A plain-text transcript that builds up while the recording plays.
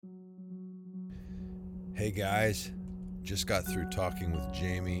Hey guys, just got through talking with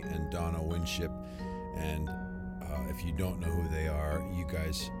Jamie and Donna Winship, and if you don't know who they are, you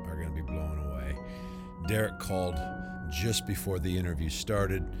guys are going to be blown away. Derek called just before the interview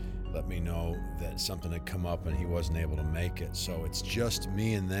started, let me know that something had come up and he wasn't able to make it. So it's just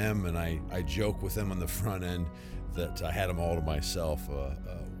me and them, and I joke with them on the front end that I had them all to myself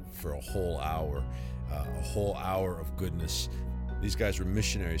for a whole hour of goodness. These guys were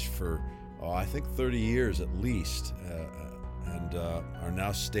missionaries for I think 30 years at least, and are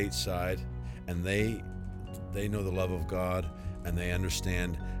now stateside, and they know the love of God, and they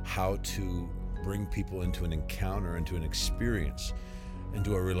understand how to bring people into an encounter, into an experience,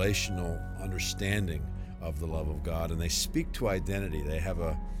 into a relational understanding of the love of God. And they speak to identity. They have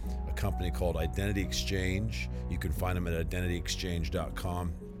a company called Identity Exchange. You can find them at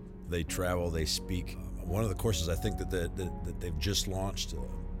identityexchange.com. They travel, they speak. One of the courses I think that they've just launched, a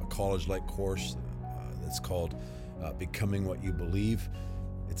college-like course that's called Becoming What You Believe.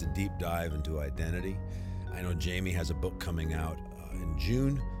 It's a deep dive into identity. I know Jamie has a book coming out in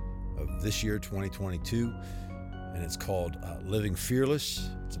June of this year, 2022, and it's called Living Fearless.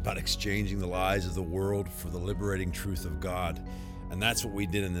 It's about exchanging the lies of the world for the liberating truth of God. And that's what we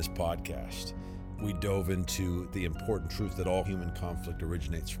did in this podcast. We dove into the important truth that all human conflict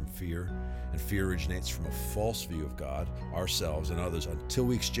originates from fear, and fear originates from a false view of God, ourselves, and others. Until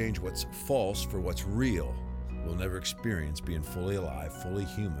we exchange what's false for what's real, we'll never experience being fully alive, fully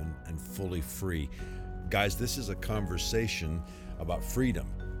human, and fully free. Guys, this is a conversation about freedom.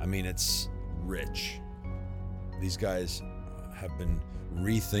 I mean, it's rich. These guys have been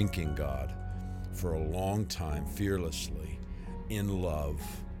rethinking God for a long time, fearlessly, in love,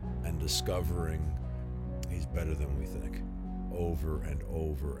 and discovering He's better than we think, over and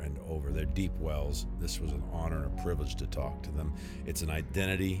over and over. They're deep wells. This was an honor and a privilege to talk to them. It's an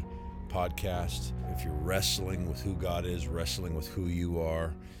identity podcast. If you're wrestling with who God is, wrestling with who you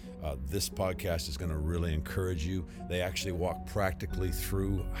are, this podcast is going to really encourage you. They actually walk practically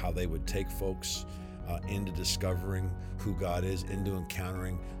through how they would take folks into discovering who God is, into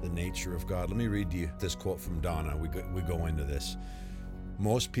encountering the nature of God. Let me read to you this quote from Donna. We go into this.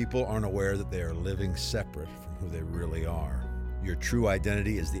 Most people aren't aware that they are living separate from who they really are. Your true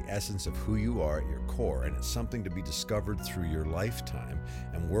identity is the essence of who you are at your core, and it's something to be discovered through your lifetime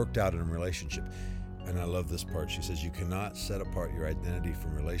and worked out in a relationship. And I love this part. She says, you cannot set apart your identity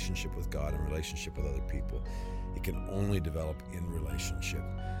from relationship with God and relationship with other people. It can only develop in relationship.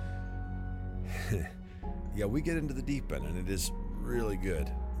 Yeah, we get into the deep end, and it is really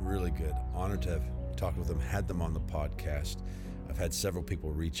good, really good. Honored to have talked with them, had them on the podcast. I've had several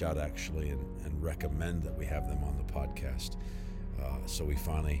people reach out actually and recommend that we have them on the podcast. So we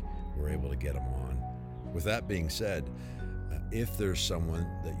finally were able to get them on. With that being said, if there's someone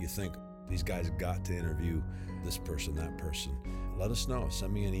that you think these guys got to interview, this person, that person, let us know.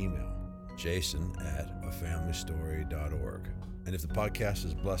 Send me an email, jason@afamilystory.org. And if the podcast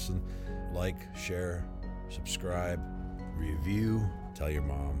is blessing, like, share, subscribe, review, tell your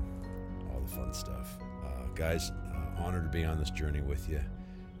mom, all the fun stuff. Guys, honored to be on this journey with you,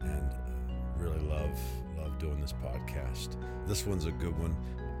 and really love doing this podcast. This one's a good one.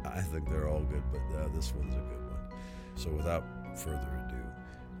 I think they're all good, but this one's a good one. So without further ado,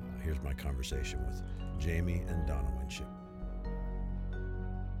 here's my conversation with Jamie and Donna Winship.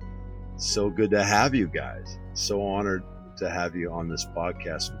 So good to have you guys. So honored to have you on this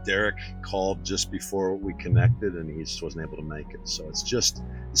podcast. Derek called just before we connected, and he just wasn't able to make it. So it's just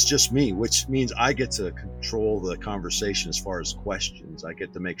me, which means I get to control the conversation as far as questions. I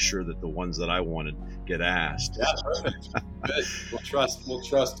get to make sure that the ones that I wanted get asked. Yeah, perfect. Good. We'll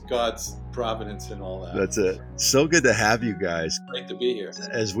trust God's providence and all that. That's it. So good to have you guys. Great to be here.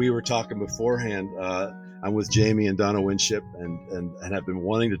 As we were talking beforehand, I'm with Jamie and Donna Winship, and have been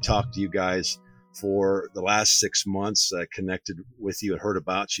wanting to talk to you guys for the last 6 months. Connected with you and heard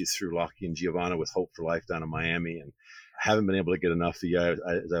about you through Lockie and Giovanna with Hope for Life down in Miami, and haven't been able to get enough of you.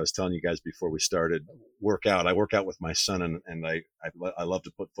 As I was telling you guys before we started, I work out with my son, and I love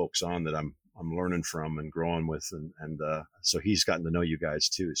to put folks on that I'm learning from and growing with, and so he's gotten to know you guys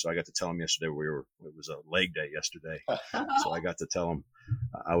too. So I got to tell him yesterday it was a leg day yesterday, so I got to tell him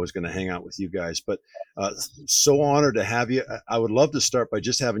I was going to hang out with you guys. But so honored to have you. I would love to start by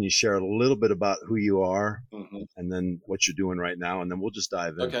just having you share a little bit about who you are, and then what you're doing right now, and then we'll just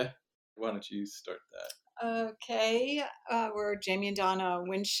dive in. Okay. Why don't you start that? Okay. We're Jamie and Donna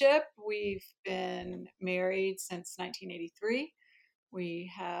Winship. We've been married since 1983.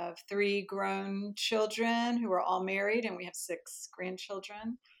 We have 3 grown children who are all married, and we have 6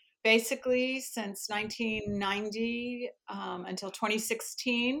 grandchildren. Basically, since 1990 until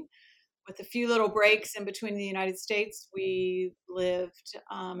 2016, with a few little breaks in between the United States, we lived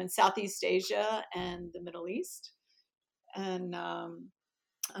in Southeast Asia and the Middle East. And I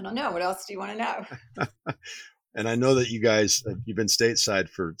don't know. What else do you want to know? And I know that you guys, you've been stateside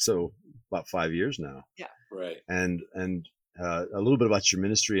for about 5 years now. Yeah. Right. And a little bit about your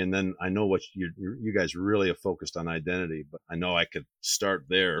ministry, and then I know what you guys really have focused on identity, but I know I could start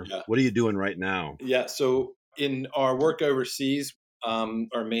there. Yeah. What are you doing right now? Yeah. So in our work overseas,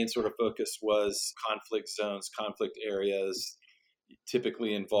 our main sort of focus was conflict zones, conflict areas,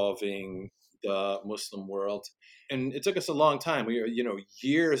 typically involving the Muslim world. And it took us a long time. We were,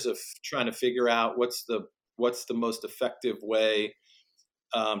 years of trying to figure out what's the most effective way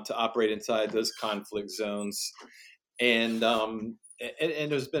to operate inside those conflict zones. And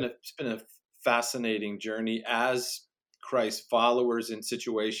it's been a fascinating journey as Christ followers in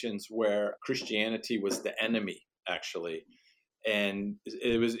situations where Christianity was the enemy, actually. And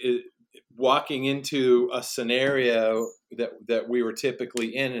it was walking into a scenario that we were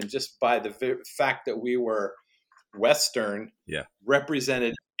typically in, and just by the fact that we were Western,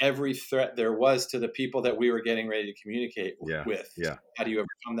 represented every threat there was to the people that we were getting ready to communicate with. Yeah. How do you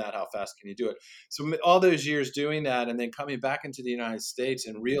overcome that? How fast can you do it? So all those years doing that, and then coming back into the United States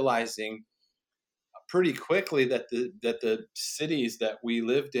and realizing pretty quickly that the cities that we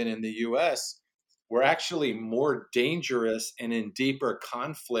lived in the U.S. were actually more dangerous and in deeper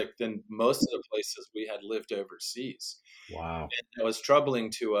conflict than most of the places we had lived overseas. Wow. And that was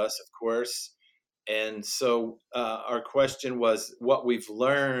troubling to us, of course. And so our question was what we've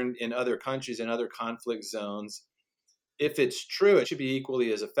learned in other countries and other conflict zones. If it's true, it should be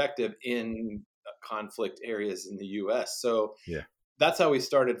equally as effective in conflict areas in the U.S. So that's how we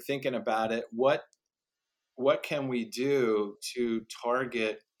started thinking about it. What can we do to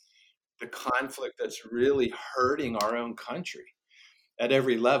target the conflict that's really hurting our own country at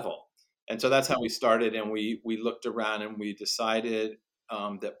every level? And so that's how we started. And we looked around and we decided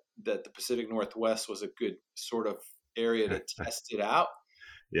that the Pacific Northwest was a good sort of area to test it out.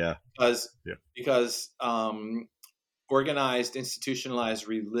 Yeah. Because organized, institutionalized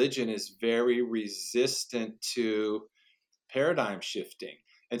religion is very resistant to paradigm shifting.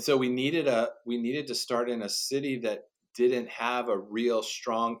 And so we needed to start in a city that didn't have a real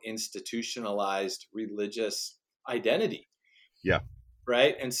strong institutionalized religious identity. Yeah.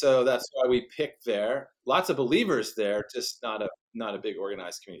 Right. And so that's why we picked there. Lots of believers there, just not a big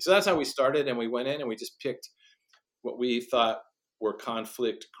organized community. So that's how we started. And we went in and we just picked what we thought were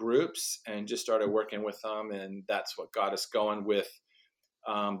conflict groups and just started working with them. And that's what got us going with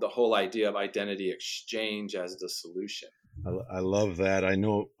the whole idea of identity exchange as the solution. I love that. I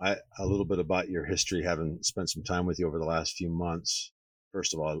know a little bit about your history, having spent some time with you over the last few months.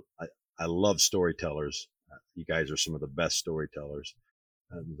 First of all, I love storytellers. You guys are some of the best storytellers.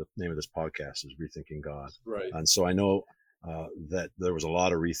 The name of this podcast is Rethinking God. Right. And so I know that there was a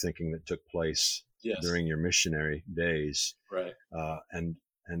lot of rethinking that took place during your missionary days. Right. And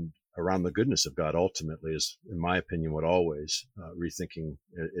around the goodness of God ultimately is, in my opinion, what always rethinking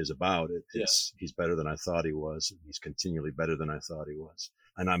is about. He's better than I thought he was. He's continually better than I thought he was.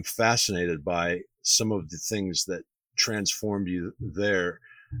 And I'm fascinated by some of the things that transformed you there,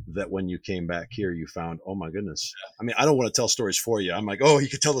 that when you came back here, you found, oh my goodness. I mean, I don't want to tell stories for you. I'm like, oh, you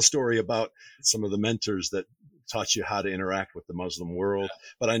could tell the story about some of the mentors that taught you how to interact with the Muslim world.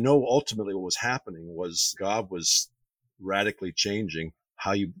 But I know ultimately what was happening was God was radically changing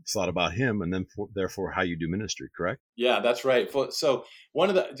how you thought about him, and then therefore how you do ministry, correct? Yeah, that's right. So one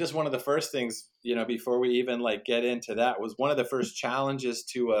of the first things, before we even get into that, was one of the first challenges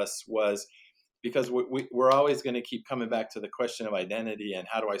to us was, because we're always going to keep coming back to the question of identity and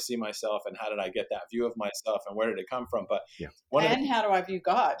how do I see myself and how did I get that view of myself and where did it come from? But how do I view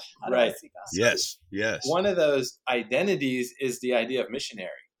God? How do I see God? Yes. One of those identities is the idea of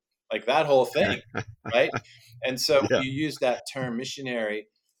missionary, like that whole thing, right? And so when you use that term missionary,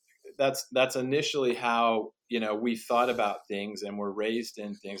 that's initially how, we thought about things and were raised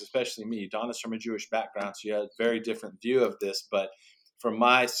in things, especially me. Donna's from a Jewish background, so you had a very different view of this. But from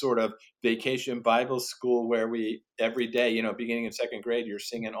my sort of vacation Bible school, where we every day, beginning in second grade, you're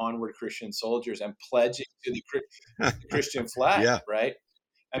singing "Onward, Christian Soldiers" and pledging to the Christian flag, right?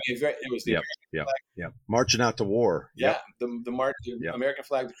 I mean, it was the American flag. Marching out to war. The American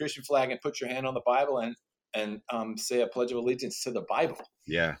flag, the Christian flag, and put your hand on the Bible and say a pledge of allegiance to the Bible.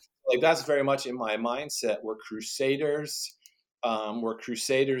 Yeah. That's very much in my mindset. We're crusaders. We're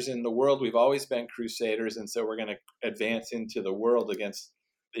crusaders in the world. We've always been crusaders. And so we're going to advance into the world against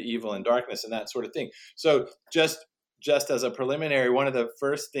the evil and darkness and that sort of thing. So just as a preliminary, one of the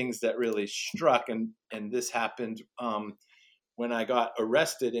first things that really struck, and this happened when I got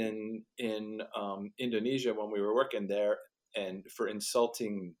arrested in Indonesia when we were working there, and for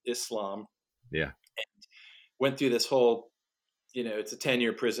insulting Islam, Yeah. went through this whole, it's a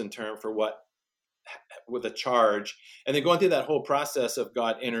 10-year prison term for with a charge, and then going through that whole process of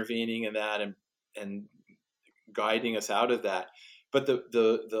God intervening in that and guiding us out of that. But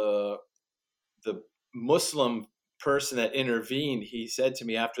the Muslim person that intervened, he said to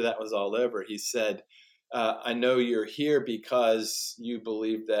me after that was all over, he said, I know you're here because you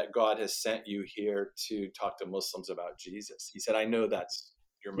believe that God has sent you here to talk to Muslims about Jesus. He said, I know that's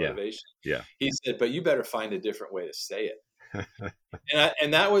your motivation. Yeah. He said, but you better find a different way to say it.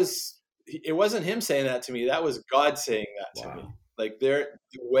 And that was, it wasn't him saying that to me. That was God saying that to me. Like the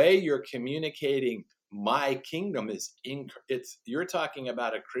way you're communicating my kingdom is you're talking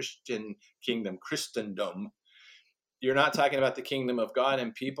about a Christian kingdom, Christendom. You're not talking about the kingdom of God,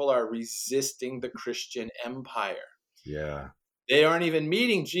 and people are resisting the Christian empire. Yeah. They aren't even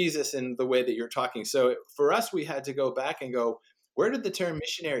meeting Jesus in the way that you're talking. So for us, we had to go back and go, where did the term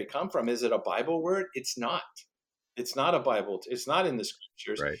missionary come from? Is it a Bible word? It's not. It's not a Bible. It's not in the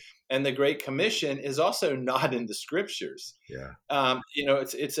scriptures. Right. And the Great Commission is also not in the scriptures. Yeah.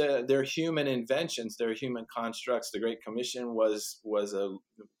 They're human inventions. They're human constructs. The Great Commission was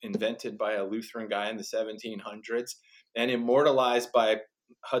invented by a Lutheran guy in the 1700s and immortalized by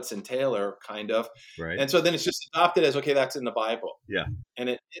Hudson Taylor, kind of. Right. And so then it's just adopted as, okay, that's in the Bible. Yeah.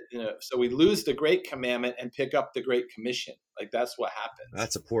 And so we lose the Great Commandment and pick up the Great Commission. Like that's what happens.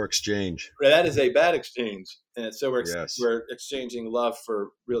 That's a poor exchange. That is a bad exchange. And so we're exchanging love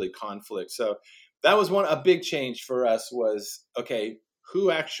for really conflict. So that was a big change for us was, okay,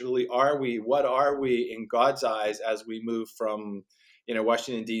 who actually are we? What are we in God's eyes as we move from,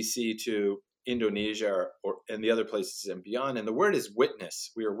 Washington, D.C. to Indonesia and the other places and beyond? And the word is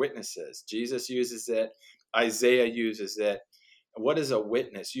witness. We are witnesses. Jesus uses it. Isaiah uses it. What is a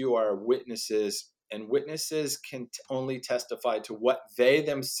witness? You are witnesses, and witnesses can only testify to what they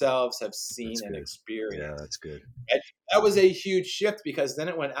themselves have seen and experienced. Yeah, that's good. And that was a huge shift, because then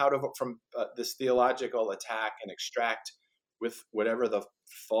it went out from this theological attack and extract with whatever the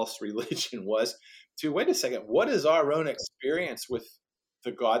false religion was to, wait a second, what is our own experience with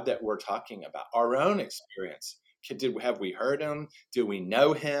the God that we're talking about? Our own experience. Have we heard him? Do we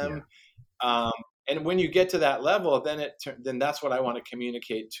know him? Yeah. And when you get to that level, then that's what I want to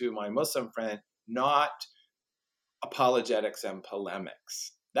communicate to my Muslim friend, not apologetics and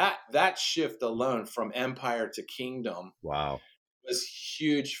polemics. That shift alone from empire to kingdom, was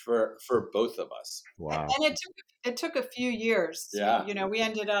huge for both of us. Wow. And it took a few years. Yeah. We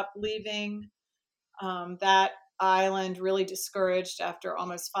ended up leaving that island really discouraged after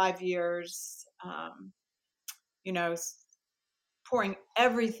almost 5 years. Pouring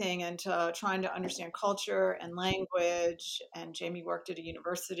everything into trying to understand culture and language. And Jamie worked at a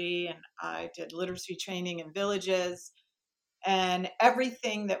university, and I did literacy training in villages. And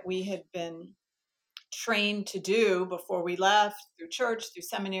everything that we had been trained to do before we left, through church, through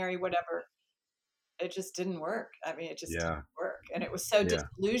seminary, whatever, it just didn't work. I mean, it just didn't work. And it was so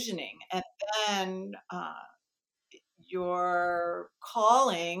disillusioning. And then your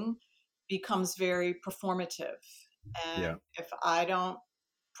calling becomes very performative. And if I don't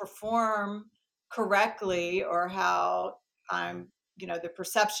perform correctly, or how I'm, the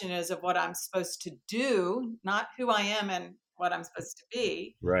perception is of what I'm supposed to do, not who I am and what I'm supposed to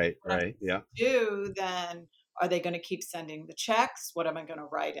be. Right. Do, then are they going to keep sending the checks? What am I going to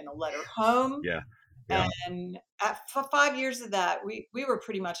write in a letter home? Yeah. And for 5 years of that, we were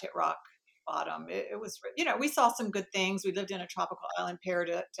pretty much at rock bottom. It was, we saw some good things. We lived in a tropical island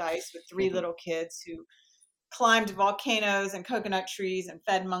paradise with 3 little kids who climbed volcanoes and coconut trees and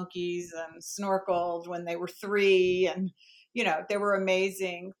fed monkeys and snorkeled when they were 3. And, there were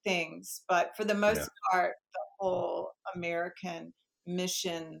amazing things. But for the most part, the whole American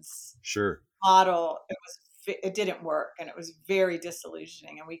missions model, it didn't work. And it was very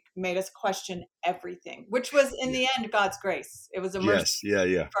disillusioning. And we made us question everything, which was in the end, God's grace. It was a mercy. Yes.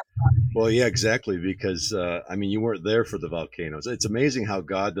 Yeah. Well, yeah, exactly. Because, you weren't there for the volcanoes. It's amazing how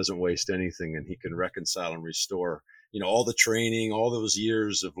God doesn't waste anything, and he can reconcile and restore, all the training, all those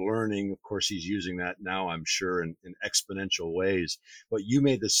years of learning. Of course, he's using that now, I'm sure, in exponential ways. But you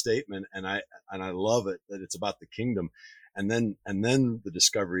made this statement, and I love it, that it's about the kingdom. And then the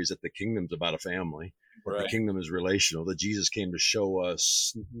discovery is that the kingdom's about a family. Right. The kingdom is relational, that Jesus came to show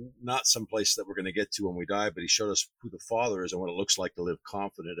us not some place that we're going to get to when we die, but he showed us who the Father is and what it looks like to live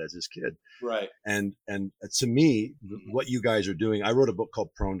confident as his kid. Right. And to me, what you guys are doing, I wrote a book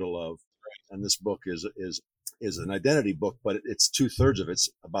called Prone to Love. Right. And this book is an identity book, but it's 2/3 of it's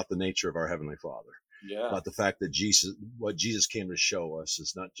about the nature of our Heavenly Father. Yeah. about the fact that what Jesus came to show us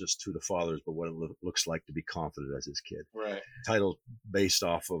is not just who the Father is, but what it looks like to be confident as his kid. Right. Title based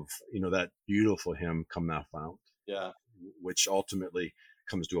off of, that beautiful hymn, Come Thou Fount. Yeah. Which ultimately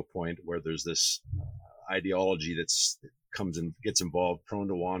comes to a point where there's this ideology that comes and gets involved, prone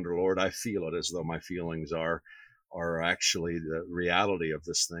to wander. Lord, I feel it, as though my feelings are actually the reality of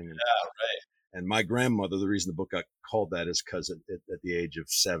this thing. Yeah, right. And my grandmother, the reason the book got called that is because at the age of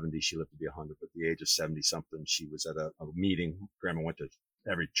 70, she lived to be 100, but at the age of 70 something, she was at a meeting. Grandma went to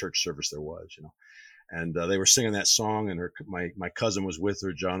every church service there was, and they were singing that song, and my cousin was with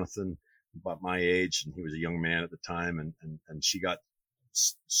her, Jonathan, about my age, and he was a young man at the time, and she got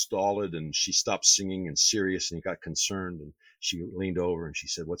stalled, and she stopped singing and serious, and he got concerned, and she leaned over and she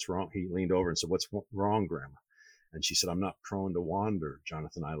said, "What's wrong?" He leaned over and said, "What's wrong, Grandma?" And she said, "I'm not prone to wander,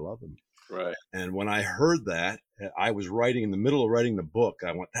 Jonathan. I love him." Right. And when I heard that, I was in the middle of writing the book.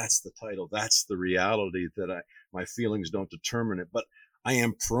 I went, that's the title. That's the reality, that my feelings don't determine it. But I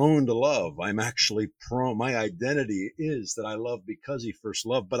am prone to love. I'm actually prone. My identity is that I love because he first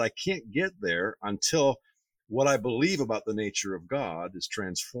loved. But I can't get there until what I believe about the nature of God is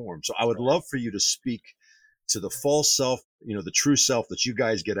transformed. So I would love for you to speak to the false self, the true self that you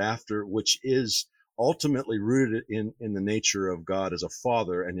guys get after, which is ultimately rooted in the nature of God as a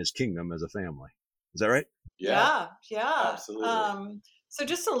father and his kingdom as a family. Is that right? Yeah. Absolutely. So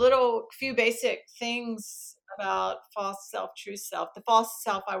just few basic things about false self, true self. The false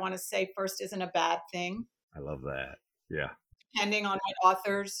self, I want to say first, isn't a bad thing. I love that. Yeah. Depending on what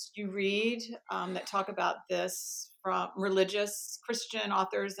authors you read that talk about this, from religious Christian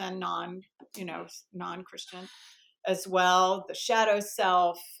authors and non-Christian as well. The shadow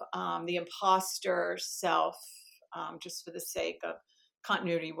self, the imposter self, just for the sake of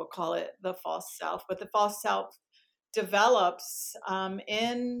continuity, we'll call it the false self. But the false self develops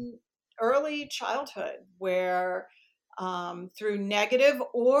in early childhood, where through negative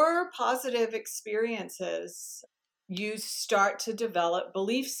or positive experiences, you start to develop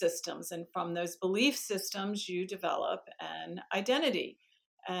belief systems. And from those belief systems, you develop an identity.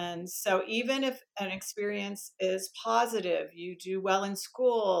 And so even if an experience is positive, you do well in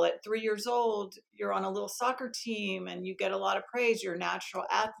school, at 3 years old, you're on a little soccer team and you get a lot of praise, you're a natural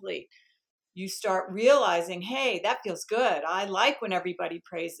athlete. You start realizing, hey, that feels good. I like when everybody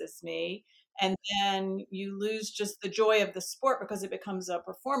praises me. And then you lose just the joy of the sport because it becomes a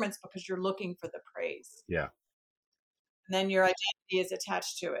performance, because you're looking for the praise. Yeah. And then your identity is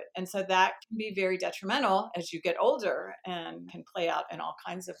attached to it. And so that can be very detrimental as you get older and can play out in all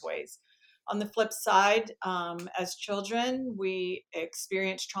kinds of ways. On the flip side, as children, we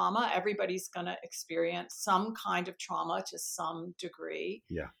experience trauma. Everybody's going to experience some kind of trauma to some degree.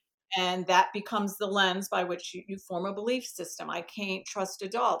 Yeah. And that becomes the lens by which you form a belief system. I can't trust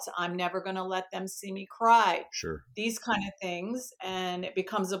adults. I'm never going to let them see me cry. Sure. These kind of things. And it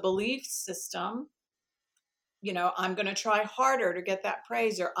becomes a belief system. I'm going to try harder to get that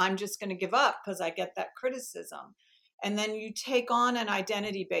praise, or I'm just going to give up because I get that criticism. And then you take on an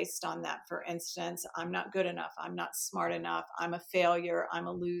identity based on that. For instance, I'm not good enough. I'm not smart enough. I'm a failure. I'm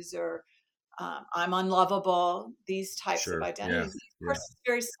a loser. I'm unlovable. These types of identities. Yeah. Of course, it's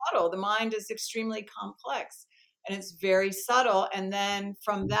very subtle. The mind is extremely complex and it's very subtle. And then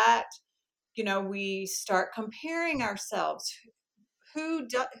from that, we start comparing ourselves.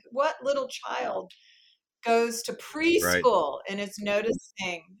 What little child goes to preschool and is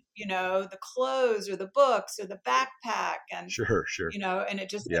noticing, the clothes or the books or the backpack, and Sure. and it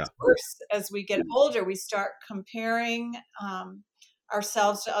just gets worse as we get older. We start comparing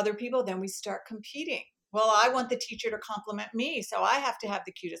ourselves to other people. Then we start competing. Well, I want the teacher to compliment me, so I have to have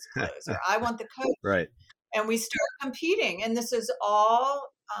the cutest clothes, or I want the coach. Right. And we start competing, and this is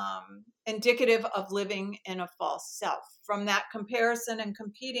all indicative of living in a false self. From that comparison and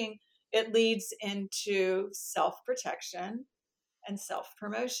competing, it leads into self-protection and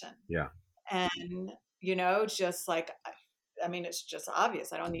self-promotion. Yeah. And, just like, it's just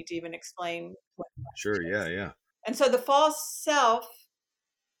obvious. I don't need to even explain what. Sure. Yeah. And so the false self,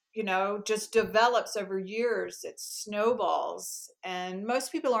 just develops over years. It snowballs. And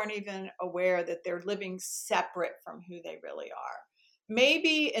most people aren't even aware that they're living separate from who they really are.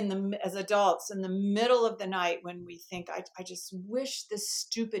 Maybe as adults, in the middle of the night, when we think, I just wish this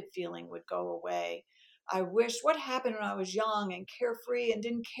stupid feeling would go away. I wish, what happened when I was young and carefree and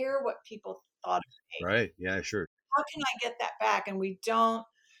didn't care what people thought of me. Right. Yeah, sure. How can I get that back? And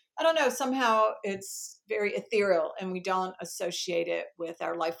I don't know, somehow it's very ethereal, and we don't associate it with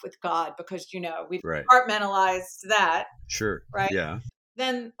our life with God because, we've compartmentalized that. Sure. Right. Yeah.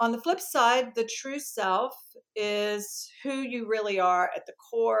 Then on the flip side, the true self is who you really are at the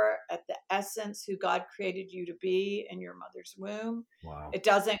core, at the essence, who God created you to be in your mother's womb. Wow. It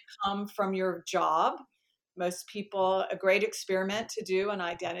doesn't come from your job. Most people, a great experiment to do on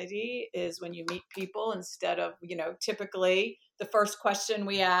identity is when you meet people, instead of, typically the first question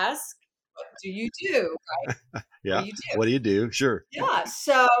we ask, what do you do? Right? Yeah. What do you do? What do you do? Sure. Yeah.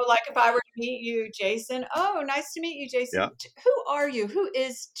 So, like, if I were to meet you, Jason, oh, nice to meet you, Jason. Yeah. Who are you? Who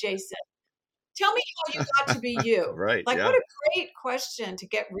is Jason? Tell me how you got to be you. Right. Like, Yeah. what a great question to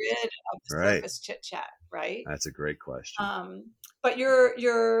get rid of the Right. surface chit chat, right? That's a great question. But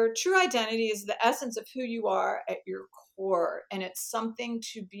your true identity is the essence of who you are at your core, and it's something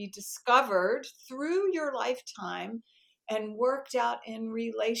to be discovered through your lifetime and worked out in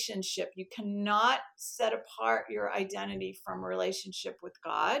relationship. You cannot set apart your identity from relationship with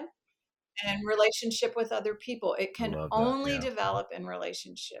God and relationship with other people. It can love that, only yeah. develop in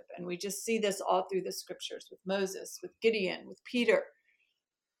relationship. And we just see this all through the scriptures with Moses, with Gideon, with Peter.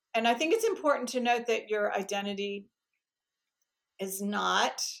 And I think it's important to note that your identity is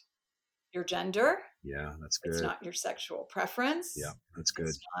not your gender. Yeah, that's good. It's not your sexual preference. Yeah, that's good.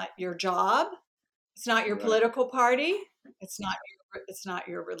 It's not your job. It's not your Right. political party. It's not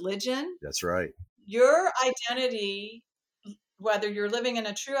your religion. That's right. Your identity, whether you're living in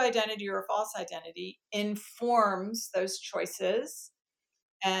a true identity or a false identity, informs those choices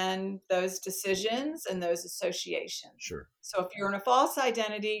and those decisions and those associations. Sure. So if you're in a false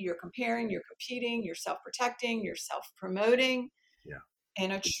identity, you're comparing, you're competing, you're self-protecting, you're self-promoting. Yeah.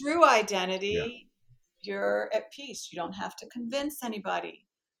 In a true identity, you're at peace. You don't have to convince anybody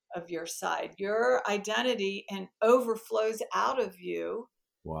of your side. Your identity and overflows out of you.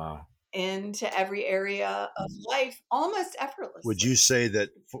 Wow. Into every area of life almost effortlessly. Would you say that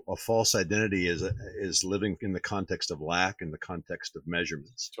a false identity is living in the context of lack, in the context of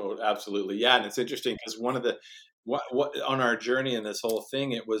measurements? Totally, absolutely, yeah. And it's interesting because one of the what on our journey in this whole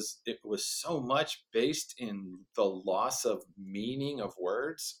thing, it was so much based in the loss of meaning of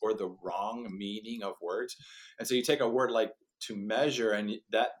words or the wrong meaning of words. And so you take a word like to measure, and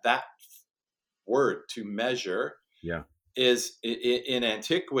that word to measure, yeah, is in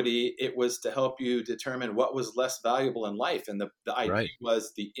antiquity, it was to help you determine what was less valuable in life. And the idea right.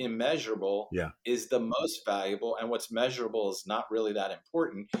 was the immeasurable is the most valuable, and what's measurable is not really that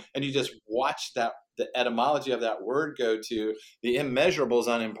important. And you just watch the etymology of that word go to the immeasurable is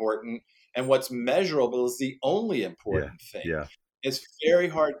unimportant, and what's measurable is the only important thing. Yeah. It's very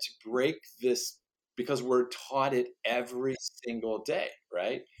hard to break this because we're taught it every single day,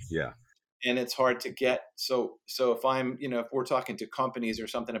 right? Yeah. And it's hard to get. So if I'm, if we're talking to companies or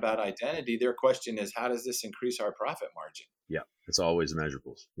something about identity, their question is, how does this increase our profit margin? Yeah. It's always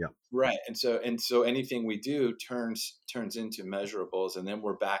measurables. Yeah. Right. And so anything we do turns into measurables, and then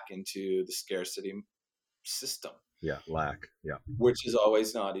we're back into the scarcity system. Yeah. Lack. Yeah. Which is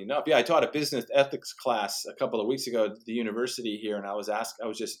always not enough. Yeah. I taught a business ethics class a couple of weeks ago at the university here. And I was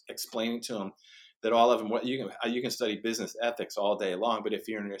just explaining to them that all of them, you can study business ethics all day long, but if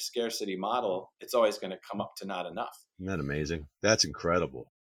you're in a scarcity model, it's always going to come up to not enough. Isn't that amazing? That's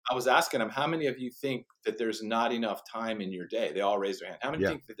incredible. I was asking them, how many of you think that there's not enough time in your day? They all raised their hand. How many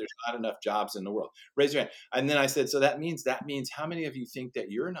think that there's not enough jobs in the world? Raise your hand. And then I said, so that means how many of you think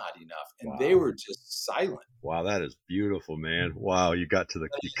that you're not enough? And they were just silent. Wow, that is beautiful, man. Wow, you cut to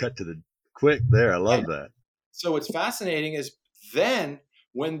the quick there. I love that. So what's fascinating is then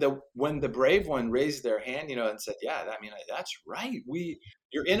when the brave one raised their hand, and said, yeah, that's right.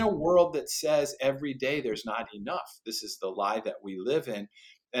 You're in a world that says every day there's not enough. This is the lie that we live in.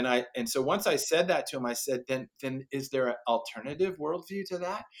 And so once I said that to him, I said, then is there an alternative worldview to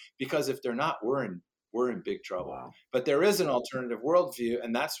that? Because if they're not, we're in big trouble. Wow. But there is an alternative worldview,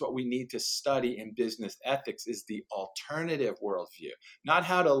 and that's what we need to study in business ethics, is the alternative worldview, not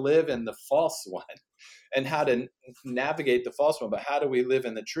how to live in the false one and how to navigate the false one, but how do we live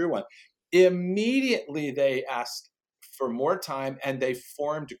in the true one? Immediately they asked for more time, and they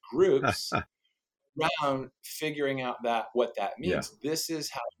formed groups around figuring out what that means. Yeah. This is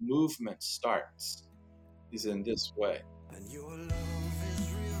how movement starts, is in this way. And your love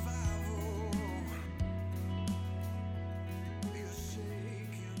is revival.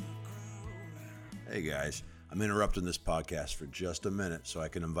 Hey guys, I'm interrupting this podcast for just a minute so I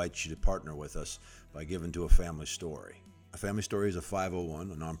can invite you to partner with us by giving to A Family Story. A Family Story is a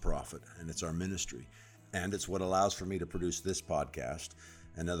 501, a nonprofit, and it's our ministry. And it's what allows for me to produce this podcast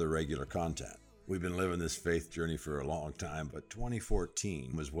and other regular content. We've been living this faith journey for a long time, but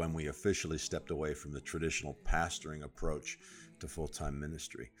 2014 was when we officially stepped away from the traditional pastoring approach to full-time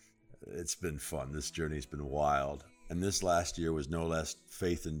ministry. It's been fun. This journey's been wild. And this last year was no less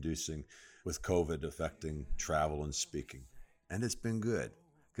faith-inducing, with COVID affecting travel and speaking. And it's been good,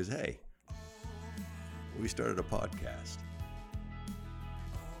 because hey, we started a podcast.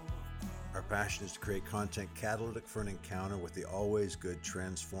 Our passion is to create content catalytic for an encounter with the always good,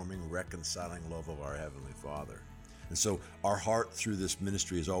 transforming, reconciling love of our Heavenly Father. And so our heart through this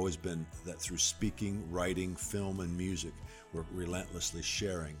ministry has always been that through speaking, writing, film, and music, we're relentlessly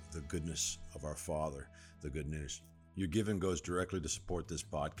sharing the goodness of our Father, the good news. Your giving goes directly to support this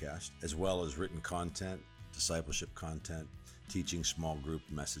podcast, as well as written content, discipleship content, teaching small group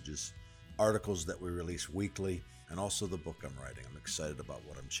messages, articles that we release weekly, and also the book I'm writing. I'm excited about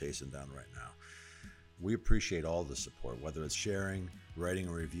what I'm chasing down right now. We appreciate all the support, whether it's sharing, writing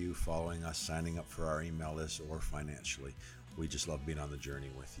a review, following us, signing up for our email list, or financially. We just love being on the journey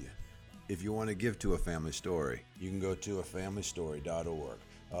with you. If you want to give to A Family Story, you can go to afamilystory.org,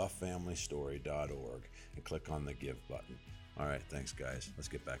 afamilystory.org, and click on the Give button. All right, thanks, guys. Let's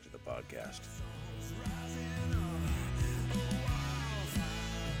get back to the podcast.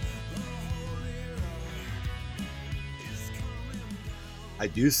 I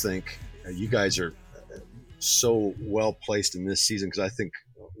do think you guys are so well placed in this season, because I think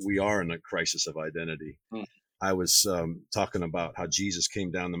we are in a crisis of identity. I was talking about how Jesus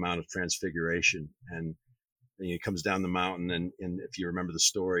came down the Mount of Transfiguration, and he comes down the mountain, and if you remember the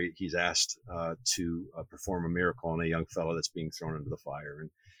story, he's asked to perform a miracle on a young fellow that's being thrown into the fire,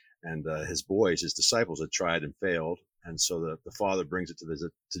 and his disciples had tried and failed, and so the father brings it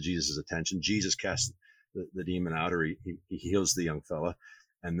to Jesus' attention. Jesus casts the demon out, or he heals the young fella.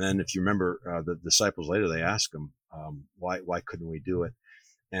 And then if you remember, the disciples later, they ask him, why couldn't we do it?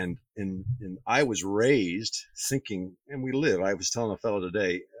 And I was raised thinking, and I was telling a fellow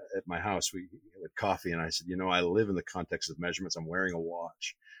today at my house, we had coffee, and I said, I live in the context of measurements. I'm wearing a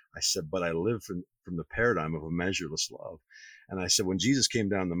watch. I said, but I live from the paradigm of a measureless love. And I said, when Jesus came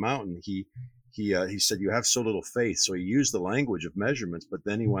down the mountain, he said, you have so little faith. So he used the language of measurements, but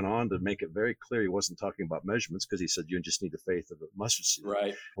then he went on to make it very clear he wasn't talking about measurements, because he said, you just need the faith of a mustard seed.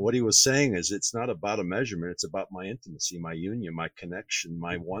 Right. And what he was saying is, it's not about a measurement. It's about my intimacy, my union, my connection,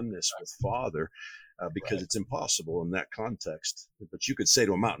 my oneness with Father, because it's impossible in that context. But you could say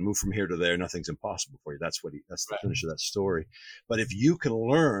to a mountain, move from here to there. Nothing's impossible for you. That's the finish of that story. But if you can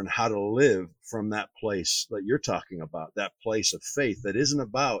learn how to live from that place that you're talking about, that place of faith that isn't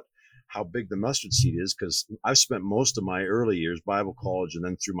about how big the mustard seed is, because I've spent most of my early years, Bible college, and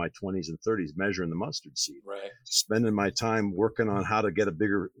then through my 20s and 30s, measuring the mustard seed. Right. Spending my time working on how to get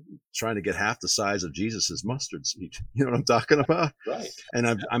trying to get half the size of Jesus's mustard seed. You know what I'm talking about? Right. And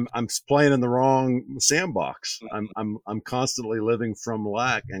I'm playing in the wrong sandbox. I'm constantly living from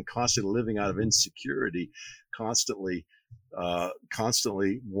lack, and constantly living out of insecurity, constantly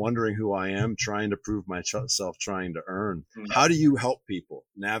wondering who I am, trying to prove myself, trying to earn. How do you help people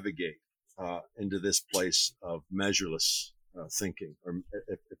navigate into this place of measureless thinking, or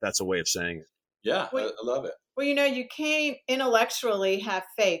if that's a way of saying it? Yeah, I love it. Well, you can't intellectually have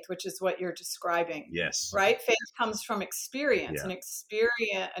faith, which is what you're describing. Yes. Right? Faith comes from experience,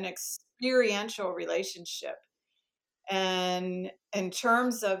 Yeah. an experiential relationship. And in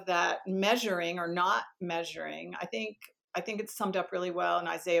terms of that measuring or not measuring, I think it's summed up really well in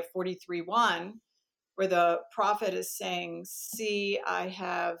Isaiah 43:1, where the prophet is saying, see, I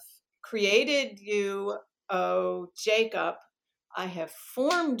have created you, O Jacob. I have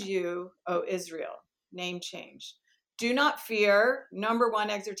formed you, O Israel. Name change. Do not fear. Number one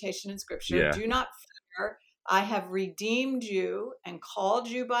exhortation in Scripture. Yeah. Do not fear. I have redeemed you and called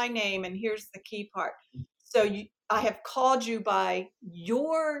you by name. And here's the key part. So I have called you by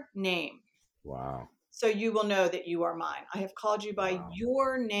your name. Wow. So you will know that you are mine. I have called you by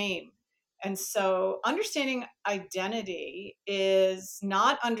your name. And so understanding identity is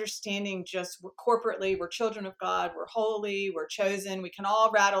not understanding just corporately, we're children of God, we're holy, we're chosen. We can all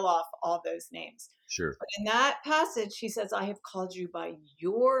rattle off all those names. Sure. But in that passage, he says, I have called you by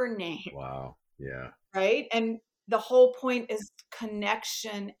your name. Wow. Yeah. Right? And the whole point is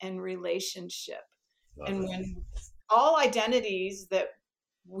connection and relationship. And when all identities that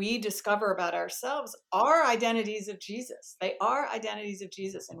we discover about ourselves are identities of Jesus. They are identities of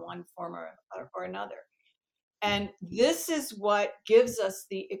Jesus in one form or another. And this is what gives us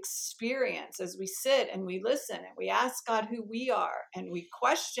the experience as we sit and we listen and we ask God who we are and we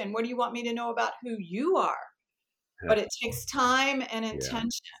question, what do you want me to know about who you are? Yeah. But it takes time and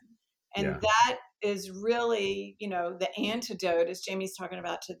intention. Yeah. And that is really, the antidote, as Jamie's talking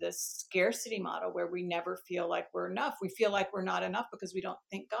about, to this scarcity model where we never feel like we're enough. We feel like we're not enough because we don't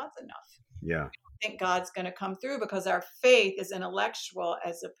think God's enough. Yeah. We don't think God's going to come through because our faith is intellectual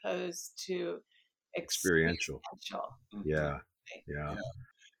as opposed to experiential. Mhm. Yeah. Yeah.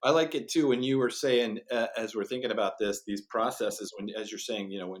 I like it too when you were saying, as we're thinking about this, these processes. When, as you're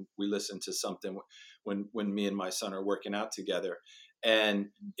saying, when we listen to something, when me and my son are working out together, and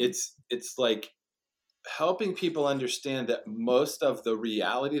it's like helping people understand that most of the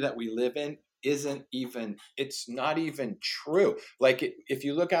reality that we live in it's not even true. Like if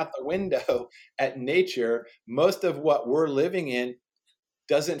you look out the window at nature, most of what we're living in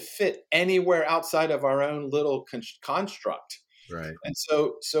doesn't fit anywhere outside of our own little construct. Right. And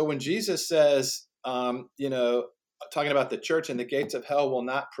so when Jesus says, talking about the church, and the gates of hell will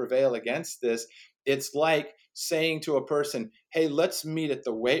not prevail against this, it's like saying to a person, hey, let's meet at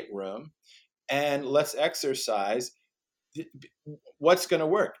the weight room and let's exercise. What's going to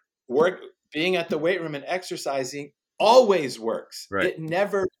work? Being at the weight room and exercising always works. Right. It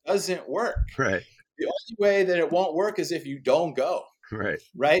never doesn't work. Right. The only way that it won't work is if you don't go. Right.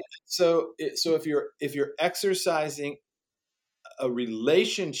 Right. So if you're exercising a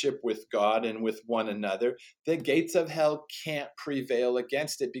relationship with God and with one another, the gates of hell can't prevail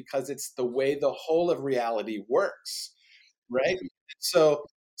against it, because it's the way the whole of reality works, right? So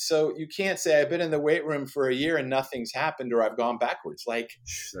you can't say I've been in the weight room for a year and nothing's happened, or I've gone backwards. Like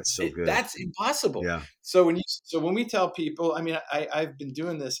that's so good. That's impossible. Yeah. So when we tell people, I mean, I've been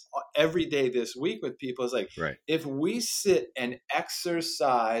doing this every day this week with people. It's like, right. If we sit and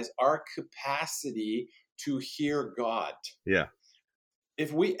exercise our capacity to hear God, yeah,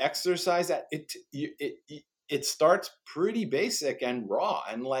 if we exercise that, it starts pretty basic and raw,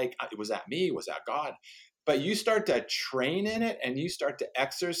 and like, was that me? Was that God? But you start to train in it, and you start to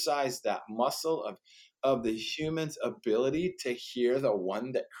exercise that muscle of the human's ability to hear the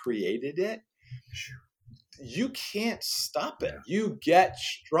one that created it. You can't stop it. Yeah. You get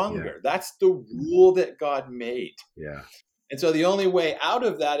stronger. Yeah. That's the rule that God made. Yeah. And so the only way out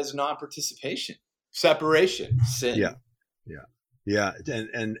of that is non-participation, separation, sin. Yeah. Yeah. Yeah,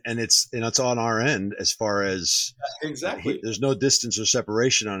 and it's on our end as far as exactly. There's no distance or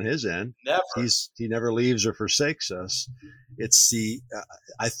separation on his end. Never. He never leaves or forsakes us. It's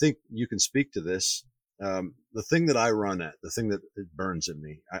I think you can speak to this. The thing that I run at, the thing that it burns in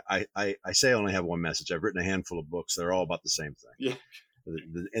me. I say I only have one message. I've written a handful of books. They're all about the same thing. Yeah.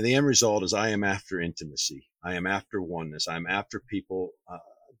 And the end result is I am after intimacy. I am after oneness. I'm after people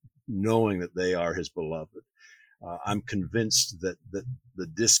knowing that they are his beloved. I'm convinced that the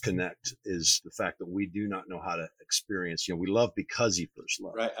disconnect is the fact that we do not know how to experience. We love because he first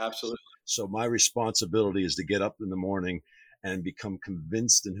loved. Right, absolutely. So my responsibility is to get up in the morning and become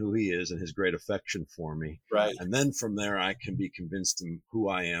convinced in who he is and his great affection for me. Right. And then from there, I can be convinced in who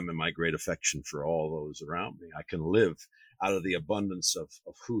I am and my great affection for all those around me. I can live out of the abundance of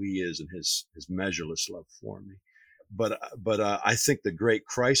who he is and his measureless love for me. But I think the great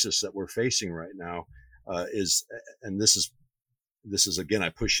crisis that we're facing right now is, and this is again, I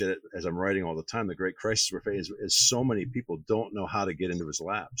push it as I'm writing all the time. The great crisis we're facing is so many people don't know how to get into his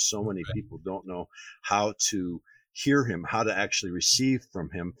lap. So many people don't know how to hear him, how to actually receive from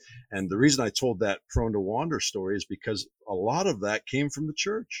him. And the reason I told that prone to wander story is because a lot of that came from the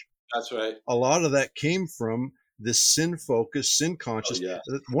church. That's right. A lot of that came from this sin focused, sin conscious. Oh,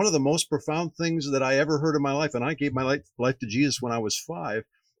 yeah. One of the most profound things that I ever heard in my life, and I gave my life to Jesus when I was 5,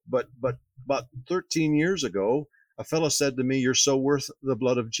 but about 13 years ago, a fellow said to me, "You're so worth the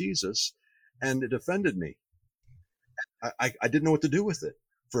blood of Jesus," and it offended me. I didn't know what to do with it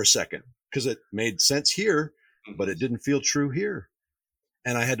for a second, because it made sense here, but it didn't feel true here.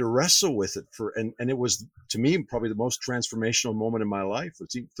 And I had to wrestle with it and it was, to me, probably the most transformational moment in my life.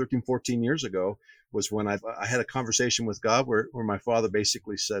 13, 14 years ago was when I had a conversation with God where my father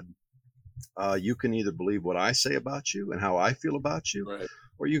basically said, you can either believe what I say about you and how I feel about you, right,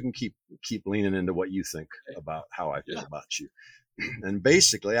 or you can keep leaning into what you think about how I feel about you. And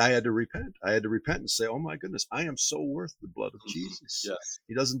basically I had to repent. And say, oh my goodness, I am so worth the blood of Jesus. Yes.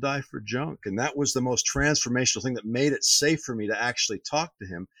 He doesn't die for junk. And that was the most transformational thing that made it safe for me to actually talk to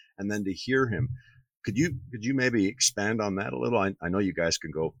him and then to hear him. Could you maybe expand on that a little? I know you guys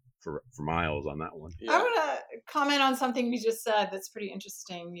can go for miles on that one. Yeah. I want to comment on something you just said that's pretty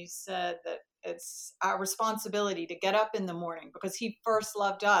interesting. You said that it's our responsibility to get up in the morning because he first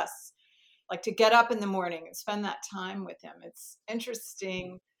loved us. Like to get up in the morning and spend that time with him. It's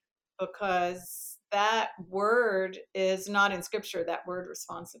interesting because that word is not in scripture, that word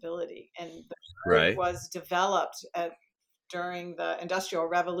responsibility. And the word was developed during the Industrial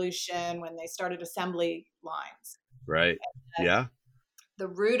Revolution when they started assembly lines. Right. Yeah. The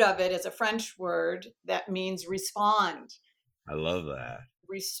root of it is a French word that means respond. I love that.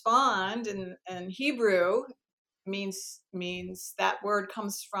 Respond in Hebrew means that word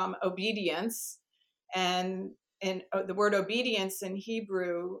comes from obedience, And the word obedience in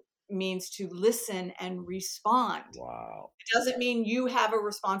Hebrew means to listen and respond. Wow. It doesn't mean you have a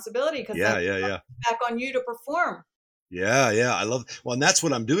responsibility, because Yeah, that's yeah, yeah. back on you to perform. Yeah, yeah. I love, well, and that's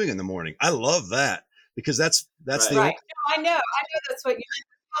what I'm doing in the morning. I love that because that's Right. the Right. No, I know that's what you,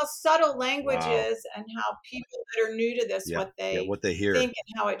 how subtle language Wow. is, and how people that are new to this, yeah, what they what they hear. think,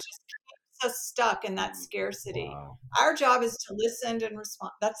 and how it just keeps us stuck in that scarcity. Wow. Our job is to listen and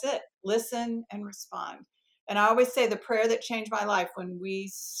respond. That's it. Listen and respond. And I always say the prayer that changed my life when we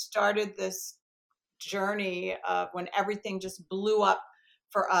started this journey of when everything just blew up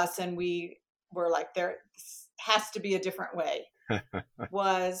for us and we were like, there has to be a different way,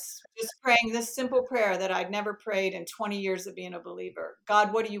 was just praying this simple prayer that I'd never prayed in 20 years of being a believer.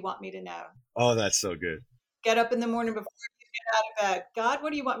 God, what do you want me to know? Oh, that's so good. Get up in the morning before you get out of bed. God,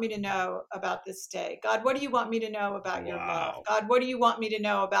 what do you want me to know about this day? God, what do you want me to know about your love? Wow. God, what do you want me to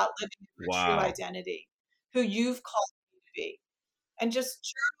know about living your true Wow. identity, who you've called me to be? And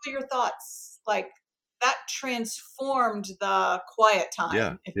just journal your thoughts. Like, that transformed the quiet time,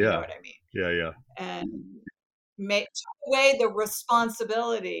 Yeah, if you yeah. know what I mean. Yeah, yeah. And took away the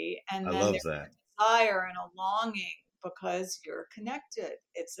responsibility, and I then love there's that. a desire and a longing because you're connected.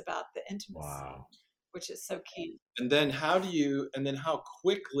 It's about the intimacy, Wow. which is so key. And then how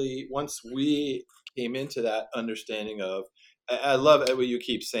quickly, once we came into that understanding of, I love what you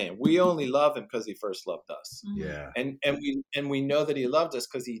keep saying, we only love him because he first loved us. Yeah. And we know that he loved us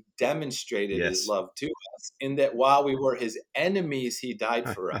because he demonstrated his Yes. love to us, in that while we were his enemies, he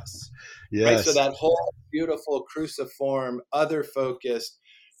died for us. Right? Yes. So that whole beautiful cruciform, other focused,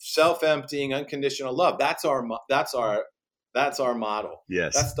 self-emptying, unconditional love, that's our model.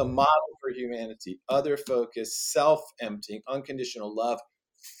 Yes. That's the model for humanity. Other focused, self-emptying, unconditional love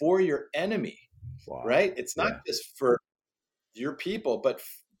for your enemy. Wow. Right? It's not Yeah. just for your people, but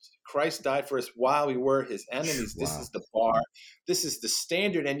Christ died for us while we were his enemies. This Wow. is the bar. This is the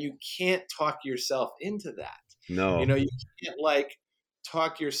standard. And you can't talk yourself into that. No. You know, you can't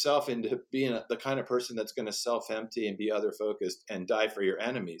talk yourself into being the kind of person that's going to self-empty and be other focused and die for your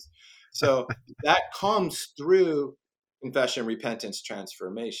enemies. So that comes through confession, repentance,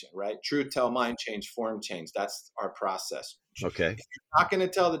 transformation, right? Truth, tell, mind change, form change. That's our process. Okay. If you're not going to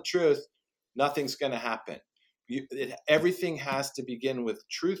tell the truth, nothing's going to happen. Everything has to begin with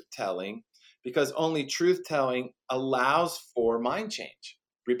truth telling, because only truth telling allows for mind change,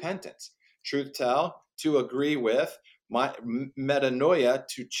 repentance. Truth tell, to agree with, metanoia,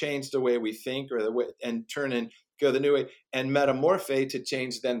 to change the way we think, or the way, and turn and go the new way, and metamorphe, to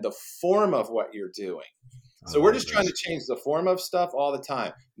change then the form of what you're doing. So we're just trying to change the form of stuff all the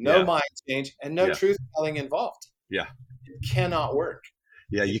time. No mind change and no truth telling involved. Yeah. It cannot work.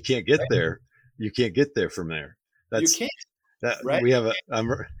 Yeah, you can't get there. You can't get there from there. You can't. Right? We have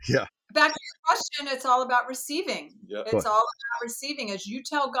yeah. Back to your question, it's all about receiving. Yep. It's all about receiving. As you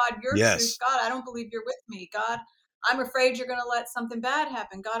tell God your truth, God, I don't believe you're with me. God, I'm afraid you're going to let something bad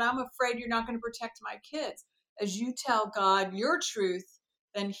happen. God, I'm afraid you're not going to protect my kids. As you tell God your truth,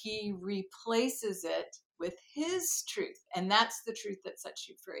 then he replaces it with his truth. And that's the truth that sets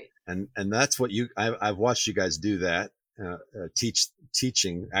you free. And that's what I've watched you guys do that.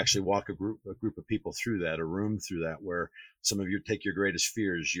 Teaching, actually walk a group of people through that, a room through that, where some of you take your greatest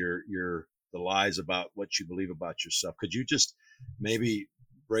fears, your the lies about what you believe about yourself. Could you just maybe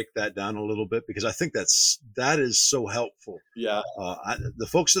break that down a little bit? Because I think that is so helpful. Yeah. The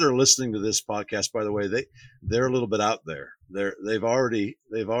folks that are listening to this podcast, by the way, they're a little bit out there. They've already.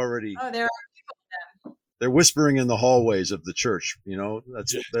 Oh, there are. They're whispering in the hallways of the church. You know,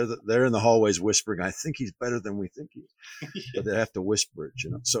 they're in the hallways whispering, I think he's better than we think he is. But they have to whisper it, you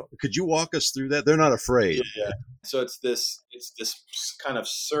know. So could you walk us through that? They're not afraid. Yeah. So it's this kind of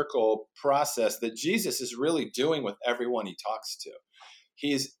circle process that Jesus is really doing with everyone he talks to.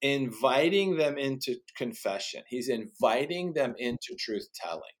 He's inviting them into confession. He's inviting them into truth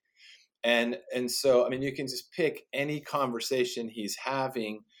telling. And so, I mean, you can just pick any conversation he's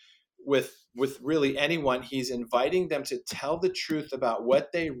having with really anyone. He's inviting them to tell the truth about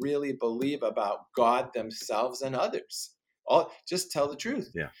what they really believe about God, themselves, and others. Just tell the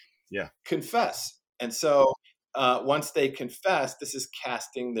truth. Yeah. Confess. And so once they confess, this is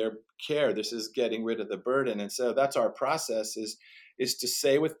casting their care. This is getting rid of the burden. And so that's our process, is to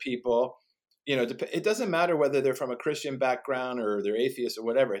say with people, you know, it doesn't matter whether they're from a Christian background or they're atheist or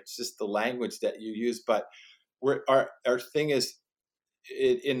whatever. It's just the language that you use. But our thing is,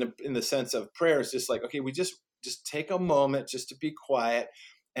 in the sense of prayer, is just like, okay, we just take a moment just to be quiet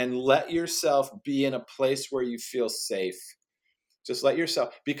and let yourself be in a place where you feel safe. Just let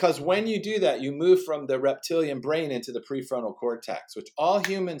yourself, because when you do that, you move from the reptilian brain into the prefrontal cortex, which all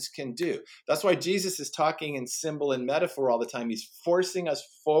humans can do. That's why Jesus is talking in symbol and metaphor all the time. He's forcing us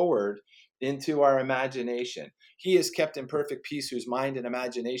forward into our imagination. He is kept in perfect peace whose mind and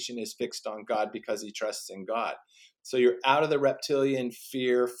imagination is fixed on God because he trusts in God. So you're out of the reptilian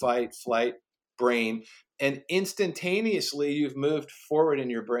fear, fight, flight brain, and instantaneously you've moved forward in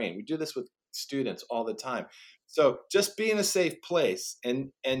your brain. We do this with students all the time. So just be in a safe place,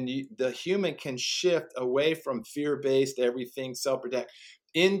 and the human can shift away from fear-based everything, self-protect,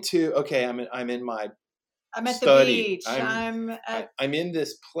 into, okay, I'm in my I'm at study. the beach. I'm in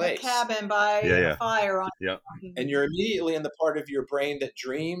this place, a cabin by a fire. And you're immediately in the part of your brain that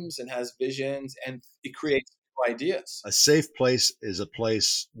dreams and has visions, and it creates new ideas. A safe place is a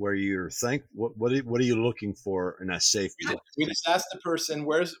place where you're what are you looking for in a safe place? We just ask the person,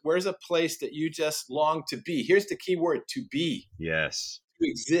 where's a place that you just long to be? Here's the key word: to be. Yes. To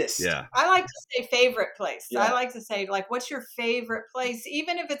exist. Yeah. I like to say favorite place. Yeah. I like to say, like, what's your favorite place,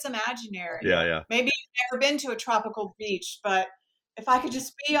 even if it's imaginary? Yeah. Maybe you've never been to a tropical beach, but if I could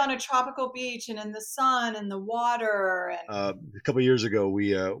just be on a tropical beach and in the sun and the water. And a couple of years ago, we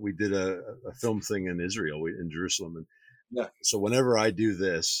did a film thing in Israel, in Jerusalem, and so whenever I do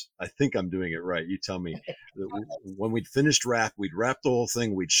this, I think I'm doing it right. You tell me. When we'd finished we'd wrapped the whole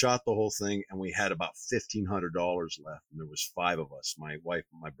thing, we'd shot the whole thing, and we had about $1,500 left. And there was 5 of us: my wife,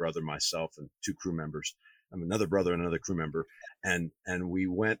 my brother, myself, and 2 crew members. Another brother and another crew member, and we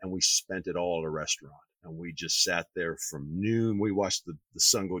went and we spent it all at a restaurant. And we just sat there from noon. We watched the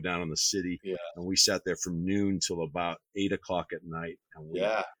sun go down on the city, and we sat there from noon till about 8 o'clock at night.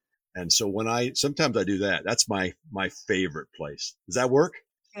 And and so sometimes I do that. That's my favorite place. Does that work?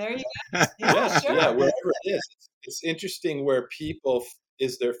 There you go. Yeah, sure. Yeah, wherever it is. It's interesting where people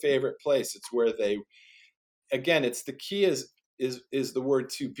is their favorite place. It's where it's the key is the word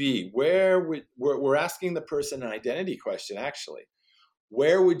to be. We're asking the person an identity question, actually.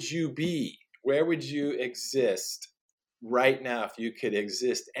 Where would you be? Where would you exist right now if you could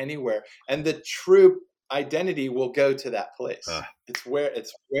exist anywhere? And the true identity will go to that place. It's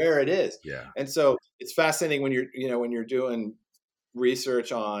where it is. Yeah. And so it's fascinating when you're doing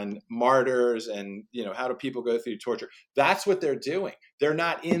research on martyrs and how do people go through torture. That's what they're doing. They're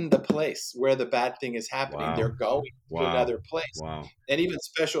not in the place where the bad thing is happening. Wow. They're going to another place. Wow. And even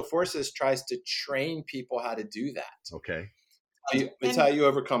Special Forces tries to train people how to do that. Okay. It's how you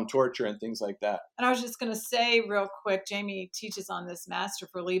overcome torture and things like that. And I was just going to say real quick, Jamie teaches on this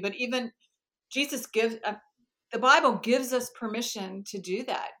masterfully, but even Jesus the Bible gives us permission to do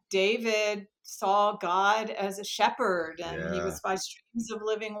that. David saw God as a shepherd, and he was by streams of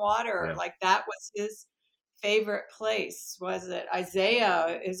living water. Yeah. Like, that was his favorite place. Was it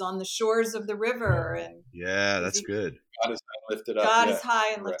Isaiah is on the shores of the river? And that's good. God is high and lifted up. God is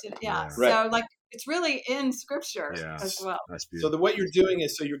high and lifted. Yeah. So like, it's really in Scripture as well. That's beautiful. So what you're doing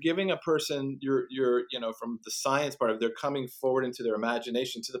is, you're giving a person, you're from the science part of it, they're coming forward into their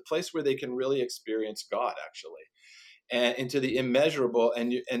imagination to the place where they can really experience God, actually, and into the immeasurable,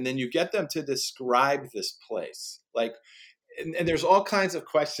 and then you get them to describe this place, like, and there's all kinds of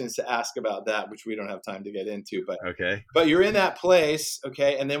questions to ask about that, which we don't have time to get into, but you're in that place,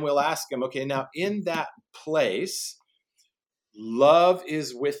 okay, and then we'll ask them, okay, now in that place, love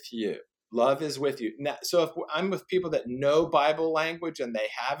is with you. Love is with you. Now, so if I'm with people that know Bible language and they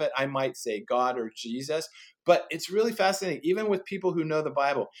have it, I might say God or Jesus. But it's really fascinating. Even with people who know the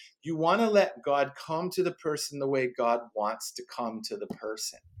Bible, you want to let God come to the person the way God wants to come to the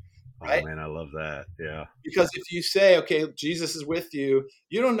person. Right? Oh, man, I love that. Yeah. Because if you say, okay, Jesus is with you,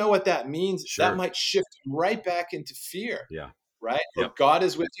 you don't know what that means. Sure. That might shift right back into fear. Yeah. Right? Yep. Or God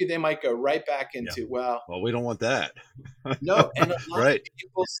is with you, they might go right back into, well, we don't want that. No, and a lot right. of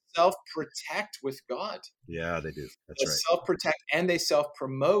people self-protect with God. Yeah, they do. That's right. Self-protect, and they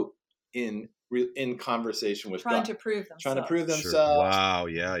self-promote in conversation with Trying God. to prove themselves. Trying to prove themselves. Sure. Wow,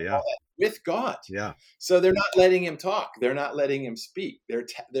 yeah. With God. Yeah. So they're not letting him talk. They're not letting him speak.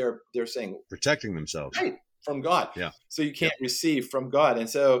 They're saying, protecting themselves. Right, from God. Yeah. So you can't receive from God. And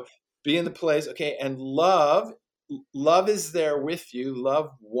so be in the place, okay, and love is there with you. Love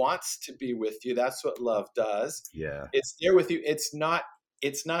wants to be with you. That's what love does. Yeah. It's there with you. It's not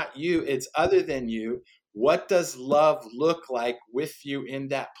you. It's other than you. What does love look like with you in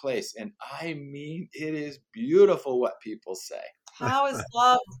that place? And I mean, it is beautiful what people say. How is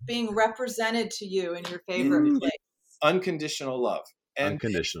love being represented to you in your favorite place? Unconditional love. And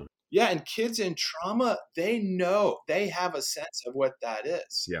unconditional. Yeah. And kids in trauma, they know, they have a sense of what that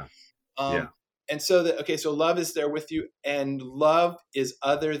is. Yeah. And so so love is there with you, and love is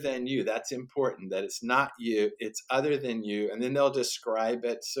other than you. That's important, that it's not you, it's other than you. And then they'll describe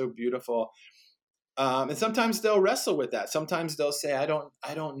it so beautiful. And sometimes they'll wrestle with that. Sometimes they'll say, I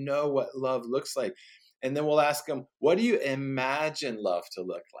don't know what love looks like. And then we'll ask them, what do you imagine love to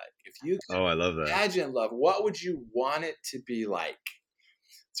look like? If you could I love that. imagine love, what would you want it to be like?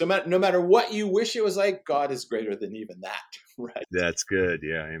 So no matter what you wish it was like, God is greater than even that, right? That's good.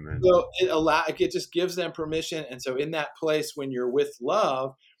 Yeah, amen. So it just gives them permission. And so in that place, when you're with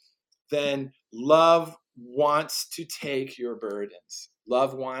love, then love wants to take your burdens.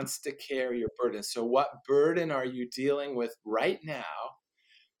 Love wants to carry your burdens. So what burden are you dealing with right now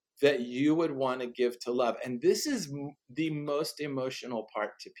that you would want to give to love? And this is the most emotional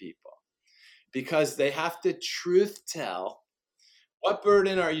part to people, because they have to truth tell. What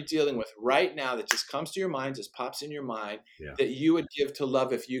burden are you dealing with right now that just comes to your mind, just pops in your mind, that you would give to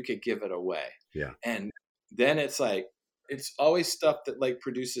love if you could give it away? Yeah. And then it's like, it's always stuff that like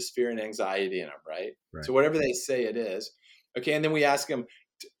produces fear and anxiety in them, right? So whatever they say it is. Okay. And then we ask them,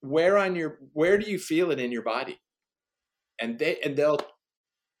 where do you feel it in your body? And they'll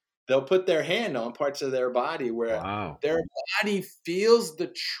put their hand on parts of their body where their body feels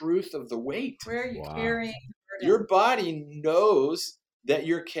the truth of the weight. Where are you carrying? Your body knows that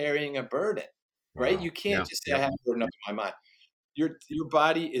you're carrying a burden, right? You can't just say, I have a burden up in my mind. Your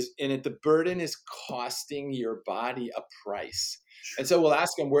body is in it. The burden is costing your body a price. And so we'll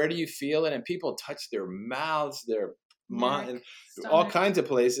ask them, where do you feel it? And people touch their mouths, their mind, all kinds of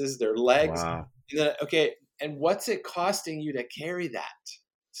places, their legs. And then, and what's it costing you to carry that?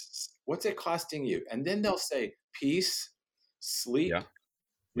 What's it costing you? And then they'll say, peace, sleep,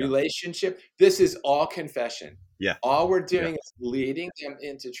 relationship. This is all confession. All we're doing is leading them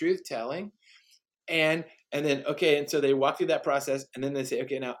into truth telling. And then, and so they walk through that process, and then they say,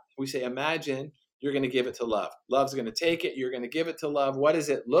 now we say, imagine you're going to give it to love. Love's going to take it. You're going to give it to love. What does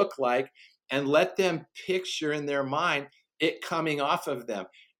it look like? And let them picture in their mind it coming off of them.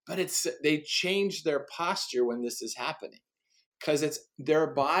 But they change their posture when this is happening, because it's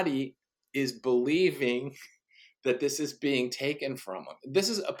their body is believing that this is being taken from them. This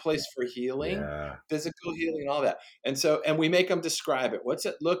is a place for healing, physical healing, and all that. And so, and we make them describe it. What's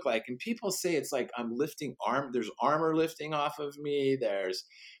it look like? And people say it's like, I'm lifting there's armor lifting off of me. There's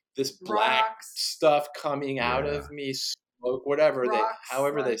this black stuff coming out of me, smoke, whatever,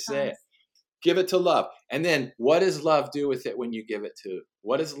 however they say it. Give it to love. And then what does love do with it when you give it to?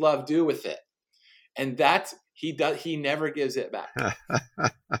 What does love do with it? And that's, he never gives it back.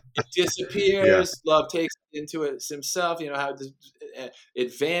 It disappears. Love takes it into it himself. You know how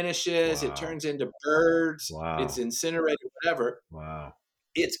it vanishes. It turns into birds. It's incinerated, whatever.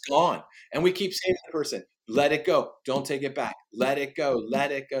 It's gone. And we keep saying to the person, let it go. Don't take it back. Let it go.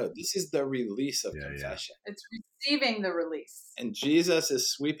 Let it go. This is the release of confession. It's receiving the release. And Jesus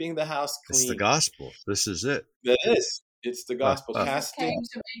is sweeping the house clean. It's the gospel. This is it. It is. It's the gospel. Casting came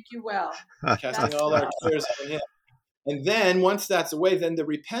to make you well. Casting all our cares on him. And then once that's away, then the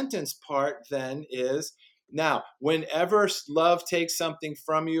repentance part then is, now, whenever love takes something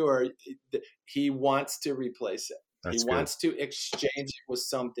from you, or he wants to replace it. He wants to exchange it with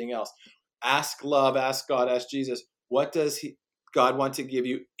something else. Ask love, ask God, ask Jesus, what does God want to give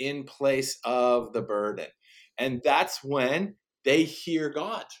you in place of the burden? And that's when they hear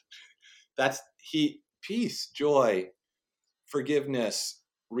God. That's peace, joy, forgiveness,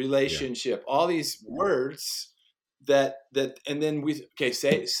 relationship, all these words that and then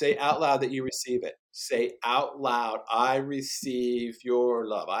say out loud that you receive it. Say out loud, I receive your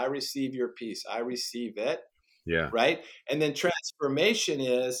love. I receive your peace. I receive it. Right? And then transformation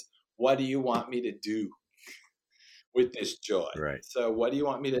is, what do you want me to do with this joy? So what do you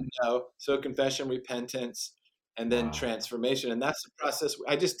want me to know? So confession, repentance, and then transformation. And that's the process.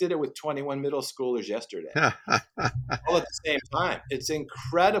 I just did it with 21 middle schoolers yesterday, all at the same time. It's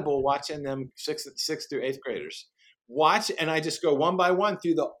incredible watching them, 6th through 8th graders. Watch, and I just go one by one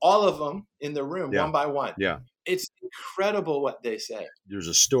through all of them in the room, one by one. It's incredible what they say. There's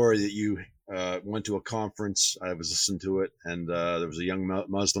a story that you went to a conference. I was listening to it, and there was a young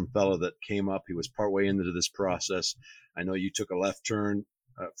Muslim fellow that came up. He was partway into this process. I know you took a left turn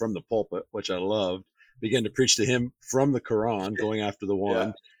from the pulpit, which I loved, began to preach to him from the Quran, going after the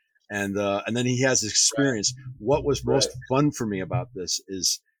one. And then he has this experience. What was most fun for me about this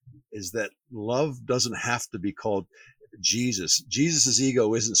is that love doesn't have to be called Jesus. Jesus's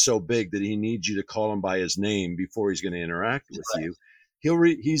ego isn't so big that he needs you to call him by his name before he's going to interact with you.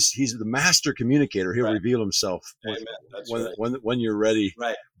 He's the master communicator. He'll reveal himself when you're ready.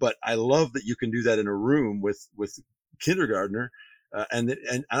 But I love that you can do that in a room with kindergartner, And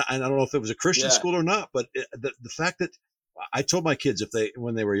I don't know if it was a Christian school or not, but the fact that I told my kids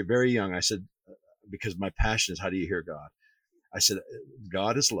when they were very young, I said, because my passion is, how do you hear God? I said,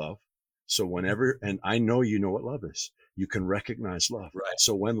 God is love. So whenever, and I know you know what love is, you can recognize love. Right.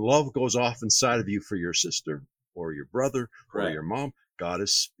 So when love goes off inside of you for your sister or your brother or Right. your mom, God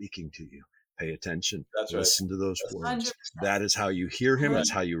is speaking to you. Pay attention. That's Listen to those words. 100%. That is how you hear him. Right.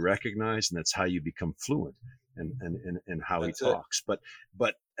 That's how you recognize, and that's how you become fluent and how That's he it. talks.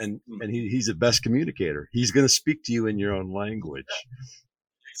 He's the best communicator. He's going to speak to you in your own language.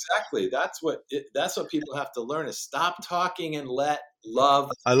 Exactly. That's what people have to learn, is stop talking and let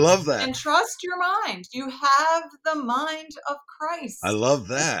love. I love that. And trust your mind. You have the mind of Christ. I love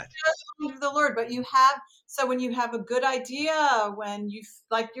that. The mind of the Lord, but you have, so when you have a good idea, when you,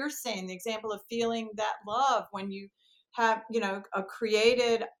 like you're saying, the example of feeling that love, when you have, a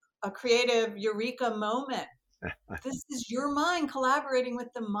creative eureka moment, this is your mind collaborating with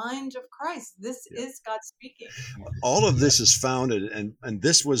the mind of Christ. This is God speaking. All of this is founded, and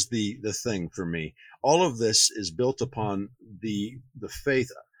this was the thing for me. All of this is built upon the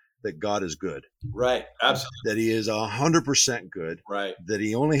faith that God is good. Right. Absolutely. That he is 100% good. Right. That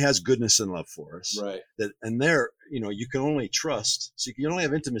he only has goodness and love for us. Right. You can only trust. So you can only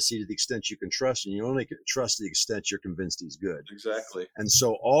have intimacy to the extent you can trust, and you only can trust to the extent you're convinced he's good. Exactly. And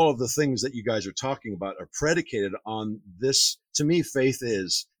so all of the things that you guys are talking about are predicated on this. To me, faith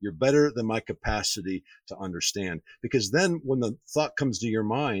is, you're better than my capacity to understand. Because then when the thought comes to your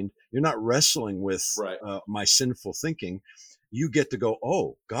mind, you're not wrestling with my sinful thinking. You get to go,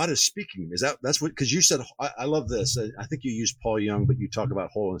 oh, God is speaking. That's what, because you said, I love this. I think you used Paul Young, but you talk about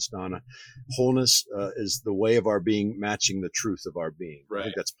wholeness, Donna. Wholeness is the way of our being matching the truth of our being. Right. I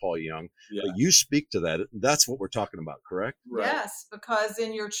think that's Paul Young. Yeah. But you speak to that. That's what we're talking about, correct? Right. Yes, because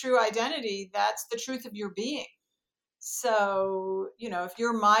in your true identity, that's the truth of your being. So, if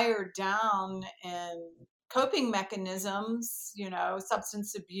you're mired down in coping mechanisms,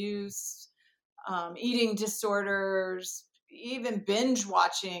 substance abuse, eating disorders, even binge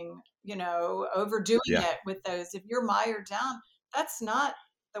watching, overdoing it with those. If you're mired down, that's not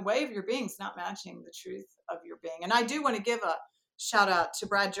the way of your being. It's not matching the truth of your being. And I do want to give a shout out to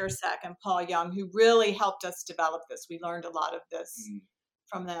Brad Jersak and Paul Young, who really helped us develop this. We learned a lot of this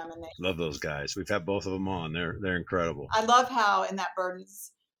from them. And love those guys. We've had both of them on. They're incredible. I love how in that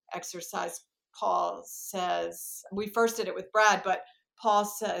burdens exercise, Paul says, we first did it with Brad, but Paul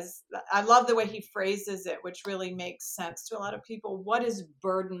says, I love the way he phrases it, which really makes sense to a lot of people. What is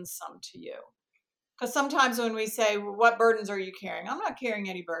burdensome to you? Because sometimes when we say, well, what burdens are you carrying? I'm not carrying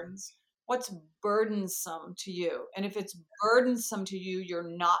any burdens. What's burdensome to you? And if it's burdensome to you, you're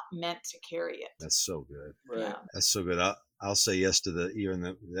not meant to carry it. That's so good. Right. Yeah. That's so good. I'll say yes to that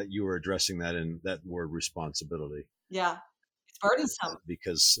you were addressing that in that word responsibility. Yeah. It's burdensome.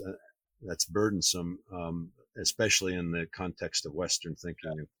 Because that's burdensome, especially in the context of Western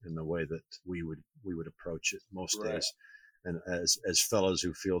thinking and the way that we would approach it most days. And as fellows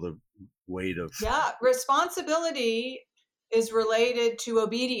who feel the weight of responsibility is related to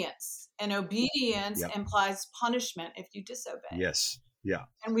obedience, and obedience implies punishment if you disobey. Yes. Yeah.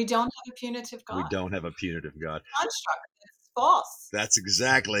 And we don't have a punitive God. We don't have a punitive God. Construct. It's false. That's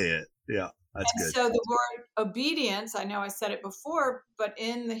exactly it. Yeah. That's good. So the word obedience, I know I said it before, but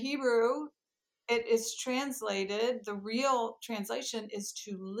in the Hebrew, it is translated, the real translation is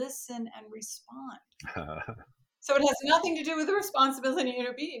to listen and respond. So it has nothing to do with the responsibility and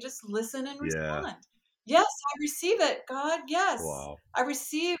obedience. Just listen and respond. Yeah. Yes, I receive it, God. Yes. Wow. I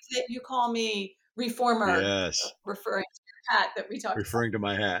receive that you call me reformer. Yes. Referring to your hat that we talked Referring to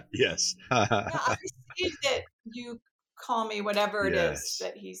my hat. Yes. I receive that you call me whatever it is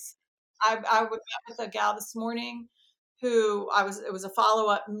that he's. I met with a gal this morning who it was a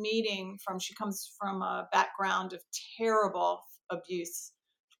follow-up meeting she comes from a background of terrible abuse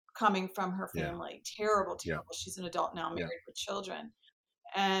coming from her family. Terrible. She's an adult now, married with children,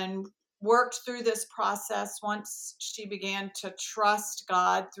 and worked through this process. Once she began to trust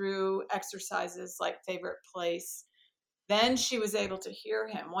God through exercises like Favorite Place, then she was able to hear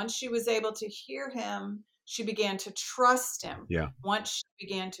him. Once she was able to hear him, she began to trust him. Yeah. Once she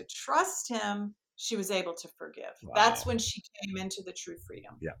began to trust him, she was able to forgive. Wow. That's when she came into the true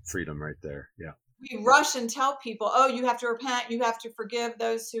freedom. Yeah, freedom right there. Yeah. We rush and tell people, oh, you have to repent, you have to forgive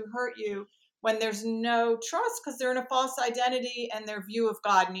those who hurt you, when there's no trust because they're in a false identity and their view of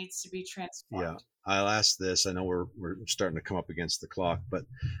God needs to be transformed. Yeah. I'll ask this. I know we're starting to come up against the clock, but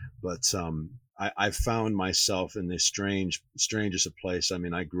I found myself in this strangest of place. I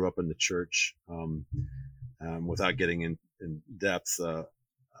mean, I grew up in the church, without getting in depth.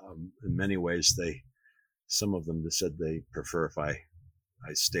 In many ways, Some of them said they prefer if I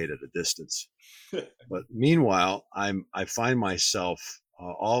stayed at a distance. But meanwhile, I find myself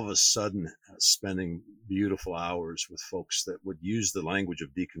all of a sudden spending beautiful hours with folks that would use the language of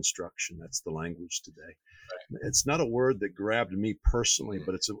deconstruction. That's the language today. Right. It's not a word that grabbed me personally,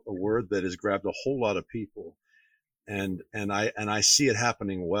 but it's a word that has grabbed a whole lot of people. And I see it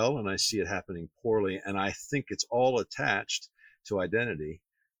happening well, and I see it happening poorly, and I think it's all attached to identity.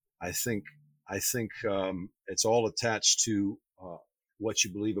 I think it's all attached to what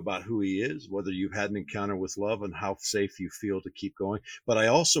you believe about who he is, whether you've had an encounter with love, and how safe you feel to keep going. But I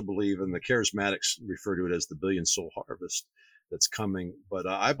also believe, and the charismatics refer to it as the billion soul harvest that's coming. But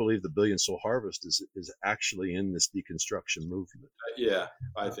I believe the billion soul harvest is actually in this deconstruction movement. Yeah,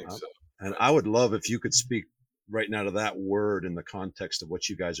 I think so. And I would love if you could speak right now to that word in the context of what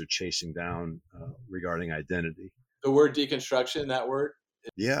you guys are chasing down regarding identity. The word deconstruction, that word?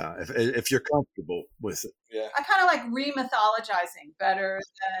 Yeah, if you're comfortable with it. Yeah. I kind of like remythologizing better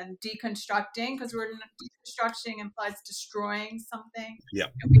than deconstructing, because deconstructing implies destroying something. Yeah.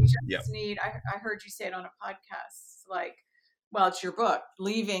 And we just need, I heard you say it on a podcast, like, well, it's your book,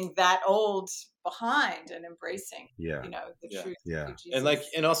 leaving that old behind and embracing, the truth. Yeah.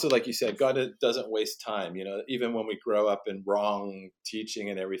 And also, like you said, God doesn't waste time. Even when we grow up in wrong teaching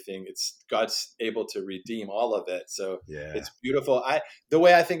and everything, God's able to redeem all of it. So it's beautiful. The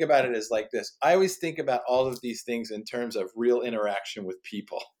way I think about it is like this. I always think about all of these things in terms of real interaction with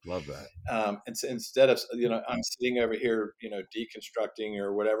people. Love that. And so instead of, I'm sitting over here, deconstructing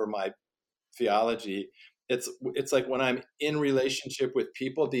or whatever my theology, it's like when I'm in relationship with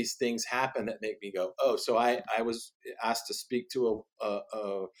people, these things happen that make me go, oh, so I was asked to speak to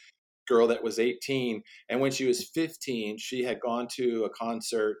a girl that was 18. And when she was 15, she had gone to a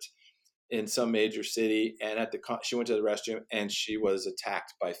concert in some major city. And she went to the restroom and she was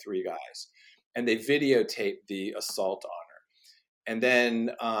attacked by 3 guys. And they videotaped the assault on her. And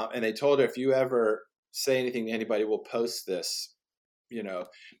then, and they told her, if you ever say anything to anybody, we'll post this.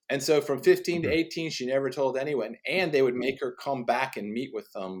 And so from 15 to 18, she never told anyone, and they would make her come back and meet with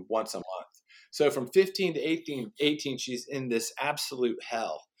them once a month. So from 15 to 18, she's in this absolute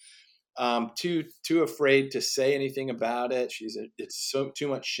hell. Too afraid to say anything about it. It's too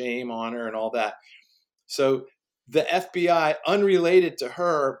much shame on her and all that. So the FBI, unrelated to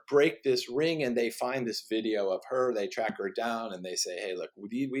her, break this ring and they find this video of her. They track her down and they say, hey, look,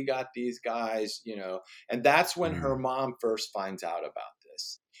 we got these guys, and that's when her mom first finds out about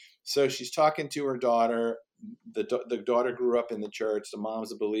this. So she's talking to her daughter. The daughter grew up in the church. The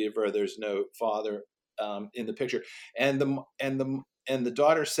mom's a believer. There's no father in the picture. And the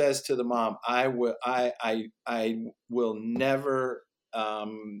daughter says to the mom, I will never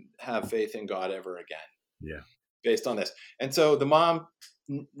have faith in God ever again. Yeah. Based on this. And so the mom,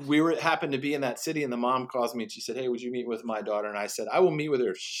 happened to be in that city, and the mom calls me and she said, hey, would you meet with my daughter? And I said, I will meet with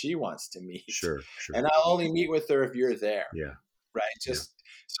her if she wants to meet. Sure. And I'll only meet with her if you're there. Yeah. Right.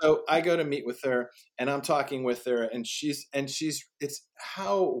 So I go to meet with her and I'm talking with her, and it's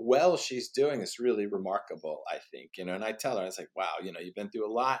how well she's doing is really remarkable, I think, and I tell her, I was like, wow, you've been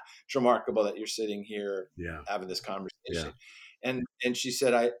through a lot. It's remarkable that you're sitting here having this conversation. Yeah. And she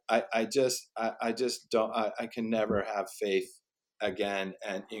said, I just don't, I can never have faith again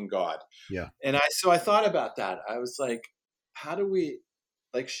and in God. Yeah. And I thought about that. I was like, how do we,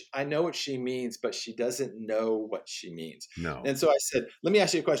 I know what she means, but she doesn't know what she means. No. And so I said, let me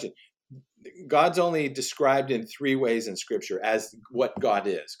ask you a question. God's only described in 3 ways in Scripture as what God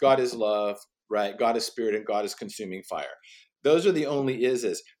is. God is love, right? God is spirit, and God is consuming fire. Those are the only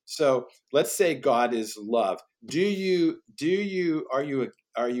is. So let's say God is love. Are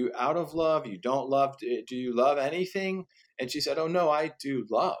you out of love? You don't love? Do you love anything? And she said, oh no, I do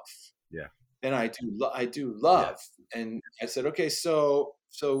love. Yeah. And I do love. Yeah. And I said, okay, so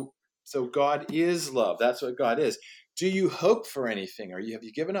God is love. That's what God is. Do you hope for anything? Have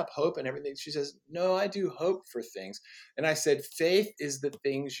you given up hope and everything? She says, no, I do hope for things. And I said, faith is the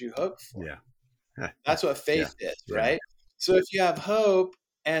things you hope for. Yeah. That's what faith is, right? So if you have hope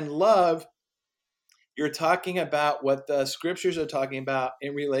and love, you're talking about what the Scriptures are talking about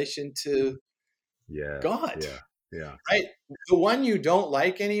in relation to God. Yeah. Right? The one you don't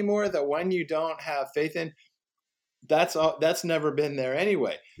like anymore, the one you don't have faith in, that's never been there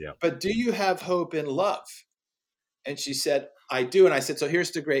anyway. Yeah. But do you have hope in love? And she said, I do. And I said, so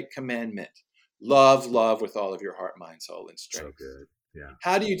here's the great commandment. Love with all of your heart, mind, soul, and strength. So good. Yeah.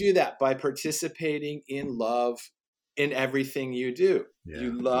 How do you do that? By participating in love in everything you do. Yeah.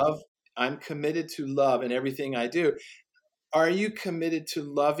 You love. I'm committed to love in everything I do. Are you committed to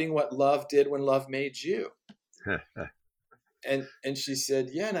loving what love did when love made you? And she said,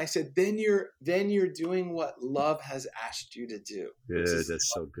 yeah. And I said, then you're doing what love has asked you to do. Good.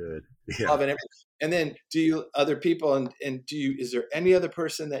 That's so good. Yeah. Love and everything. And then do you other people and is there any other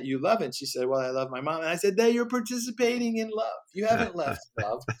person that you love? And she said, well, I love my mom. And I said, then you're participating in love. You haven't left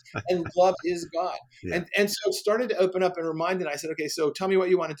love, and love is God. Yeah. And so it started to open up in her mind. And I said, okay, so tell me what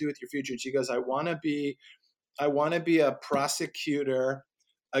you want to do with your future. And she goes, I want to be a prosecutor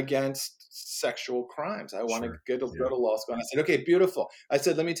against sexual crimes. I want to go to law school. And I said, okay, beautiful. I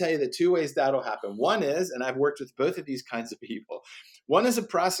said, let me tell you the two ways that'll happen. One is, and I've worked with both of these kinds of people. One is a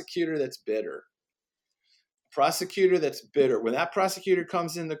prosecutor that's bitter. When that prosecutor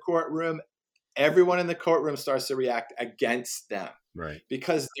comes in the courtroom, everyone in the courtroom starts to react against them. Right.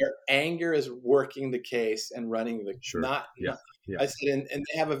 Because their anger is working the case and running the I said, and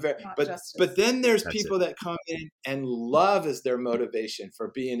they have a very but then there's people that come in and love is their motivation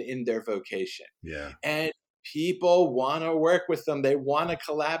for being in their vocation. Yeah. And people want to work with them. They want to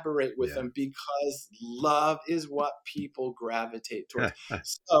collaborate with them because love is what people gravitate towards.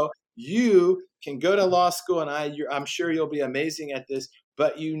 So you can go to law school, and I'm sure you'll be amazing at this,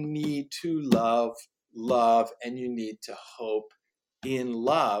 but you need to love, and you need to hope in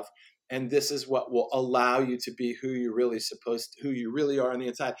love. And this is what will allow you to be who you really are on the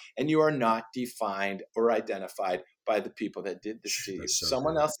inside. And you are not defined or identified by the people that did this to you.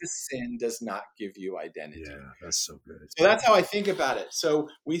 Someone else's sin does not give you identity. Yeah, that's so good. So that's how I think about it. So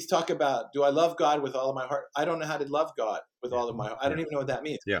we talk about, do I love God with all of my heart? I don't know how to love God with all of my heart. I don't even know what that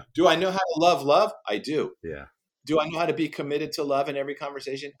means. Yeah. Do I know how to love? I do. Yeah. Do I know how to be committed to love in every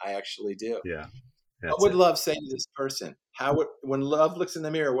conversation? I actually do. Yeah. What would love say to this person? When love looks in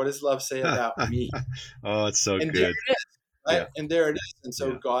the mirror, what does love say about me? Oh, it's so and good. There it is, right? Yeah. And there it is. And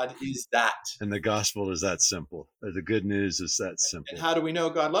so God is that. And the gospel is that simple. The good news is that simple. And how do we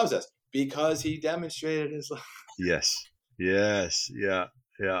know God loves us? Because he demonstrated his love. Yes. Yeah.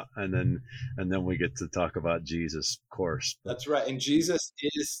 And then we get to talk about Jesus, of course. That's right. And Jesus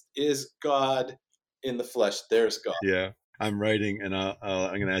is God in the flesh. There's God. Yeah. I'm writing, and I'm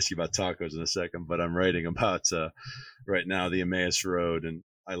going to ask you about tacos in a second, but I'm writing about right now the Emmaus Road. And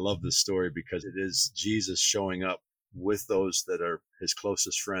I love this story because it is Jesus showing up with those that are his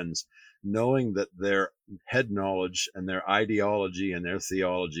closest friends, knowing that their head knowledge and their ideology and their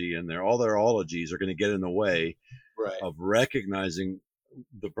theology and all their ologies are going to get in the way of recognizing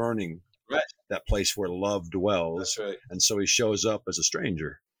the burning, that place where love dwells. That's right. And so he shows up as a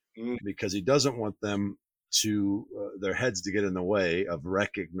stranger because he doesn't want them to their heads to get in the way of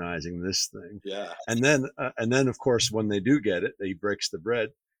recognizing this thing. Yeah. And then of course, when they do get it, he breaks the bread,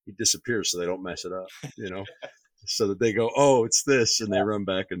 he disappears so they don't mess it up, so that they go, oh, it's this. And they run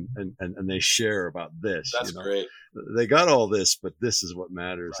back and they share about this. That's great. They got all this, but this is what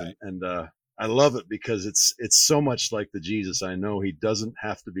matters. Right. And I love it because it's so much like the Jesus I know. He doesn't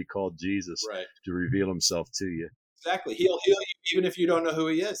have to be called Jesus to reveal himself to you. Exactly. He'll heal you even if you don't know who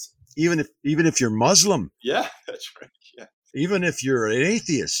he is. Even if you're Muslim. Yeah, that's right. Yeah. Even if you're an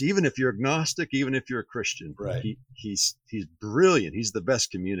atheist, even if you're agnostic, even if you're a Christian, he's brilliant. He's the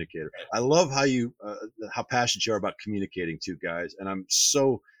best communicator. I love how passionate you are about communicating to guys, and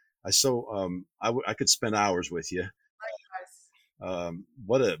I could spend hours with you.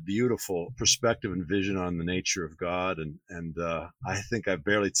 What a beautiful perspective and vision on the nature of God, and I think I've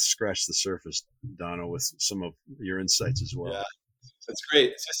barely scratched the surface, Donna, with some of your insights as well. Yeah. That's great.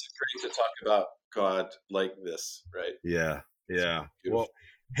 It's just great to talk about God like this, right? Yeah. Well,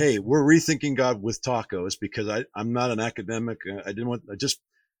 hey, we're rethinking God with tacos because I'm not an academic.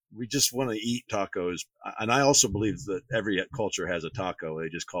 We just want to eat tacos. And I also believe that every culture has a taco. They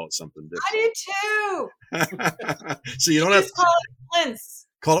just call it something different. I do too. So you don't have to call it blintz.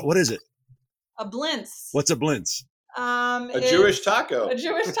 Call it, what is it? A blintz. What's a blintz? A Jewish taco. A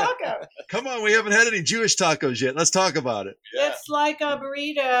Jewish taco. Come on, we haven't had any Jewish tacos yet. Let's talk about it. Yeah. It's like a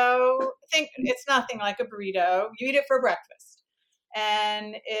burrito. It's nothing like a burrito. You eat it for breakfast.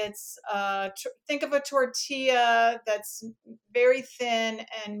 And it's, think of a tortilla that's very thin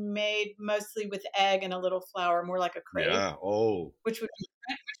and made mostly with egg and a little flour, more like a crepe. Yeah. Oh. Which would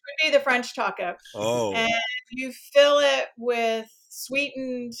be the French taco. Oh. And you fill it with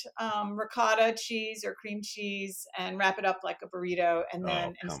sweetened ricotta cheese or cream cheese and wrap it up like a burrito. And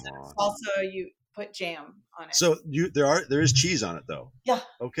then instead of salsa, you put jam on it. So there is cheese on it though. Yeah.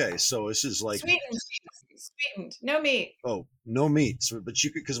 Okay. So this is like sweetened, no meat. Oh, no meat. So, but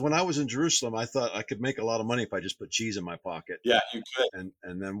you could, because when I was in Jerusalem, I thought I could make a lot of money if I just put cheese in my pocket. Yeah, you could.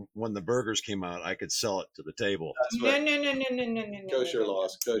 And then when the burgers came out, I could sell it to the table. No. Kosher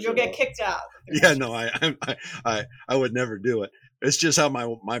laws. You'll get kicked out. Yeah, no, I would never do it. It's just how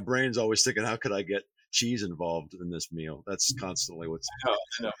my brain's always thinking, how could I get cheese involved in this meal. That's constantly what's. I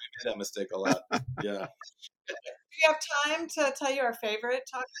know. We made that mistake a lot. Yeah. Do you have time to tell you our favorite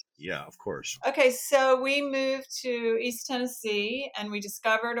taco? Yeah, of course. Okay, so we moved to East Tennessee and we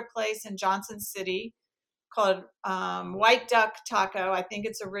discovered a place in Johnson City called White Duck Taco. I think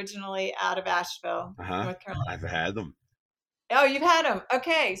it's originally out of Asheville, North Carolina. I've had them. Oh, you've had them.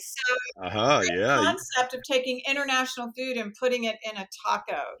 Okay, so Yeah. concept of taking international food and putting it in a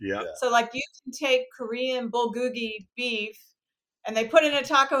taco. Yeah. So like you can take Korean bulgogi beef and they put it in a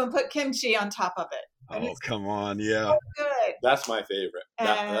taco and put kimchi on top of it. And Oh, come on. Yeah. so good. That's my favorite.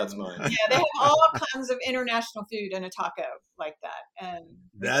 That's mine. Yeah, they have all kinds of international food in a taco like that. And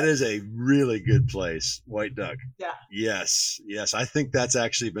that is a really good place, White Duck. Yeah. Yes. I think that's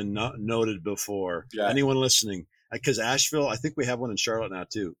actually been noted before. Yeah. Anyone listening? Because Asheville, I think we have one in Charlotte now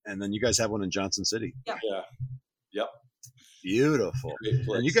too, and then you guys have one in Johnson City. Yeah. Yep. Beautiful.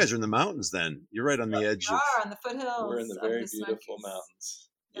 And you guys are in the mountains. Then you're right on the edge. We are on the foothills. We're in the very beautiful mountains.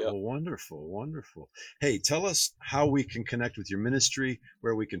 Yep. Oh, wonderful. Hey, tell us how we can connect with your ministry,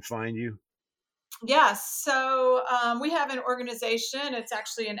 where we can find you. Yes. So we have an organization. It's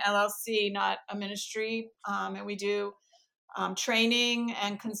actually an LLC, not a ministry. And we do training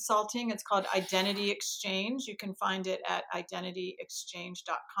and consulting. It's called Identity Exchange. You can find it at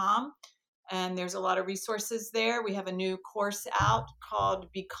identityexchange.com. And there's a lot of resources there. We have a new course out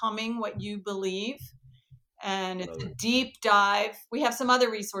called Becoming What You Believe. And it's a deep dive. We have some other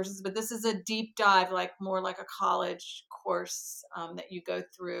resources, but this is a deep dive, more like a college course that you go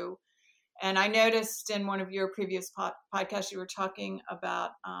through. And I noticed in one of your previous podcasts, you were talking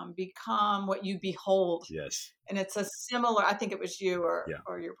about become what you behold. Yes. And it's a similar, I think it was you or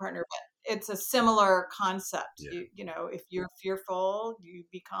your partner, but it's a similar concept. Yeah. You know, if you're fearful, you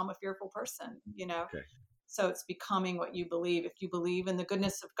become a fearful person, Okay. So it's becoming what you believe. If you believe in the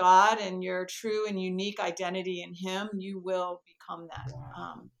goodness of God and your true and unique identity in Him, you will become that.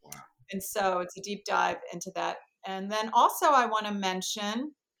 Wow. And so it's a deep dive into that. And then also I want to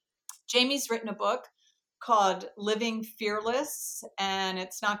mention, Jamie's written a book called Living Fearless, and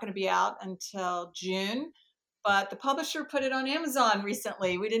it's not going to be out until June. But the publisher put it on Amazon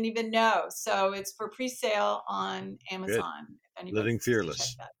recently. We didn't even know. So it's for pre-sale on Amazon. Living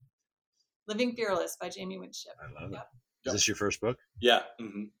Fearless. Living Fearless by Jamie Winship. I love it. Is this your first book? Yeah.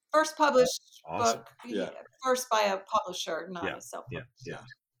 Mm-hmm. First published book. Yeah. First by a publisher, not a self-publisher. Yeah.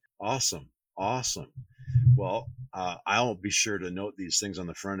 Awesome. Well, I'll be sure to note these things on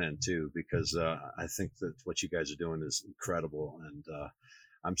the front end too, because I think that what you guys are doing is incredible, and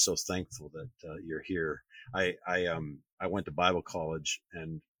I'm so thankful that you're here. I went to Bible college,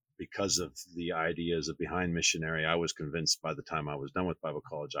 and because of the ideas of behind missionary, I was convinced by the time I was done with Bible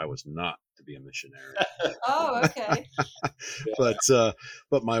college, I was not to be a missionary. Oh, okay. But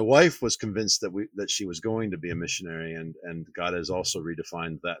my wife was convinced that she was going to be a missionary, and God has also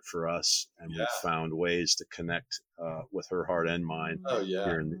redefined that for us, and we've found ways to connect with her heart and mind. Oh yeah.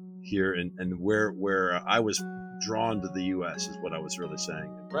 Here and where I was drawn to the U.S. is what I was really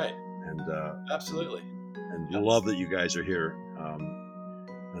saying. Right. And absolutely. And love that you guys are here.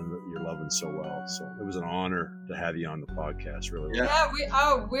 And that you're loving so well. So it was an honor to have you on the podcast. Really. Yeah.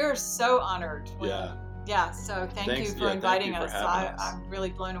 We're so honored. Yeah. So thank you for inviting us. I'm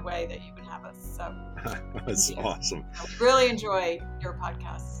really blown away that you would have us. So that's awesome. I really enjoy your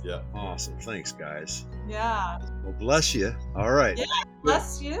podcast. Yeah. Awesome. Thanks, guys. Yeah. Well, bless you. All right. Yeah.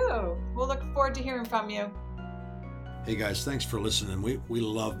 Bless you. We'll look forward to hearing from you. Hey guys, thanks for listening. We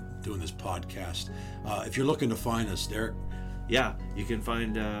love doing this podcast. If you're looking to find us, Derek. Yeah, you can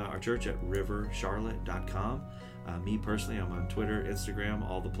find our church at rivercharlotte.com. Me personally, I'm on Twitter, Instagram,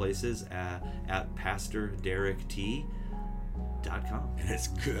 all the places at PastorDerekT.com. And it's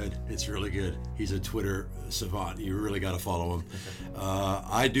good. It's really good. He's a Twitter savant. You really got to follow him.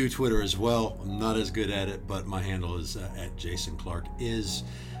 I do Twitter as well. I'm not as good at it, but my handle is at Jason Clark is.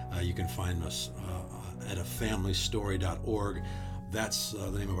 You can find us at afamilystory.org. That's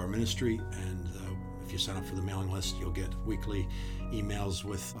the name of our ministry, and if you sign up for the mailing list, you'll get weekly emails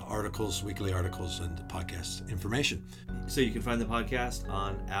with weekly articles, and podcast information. So you can find the podcast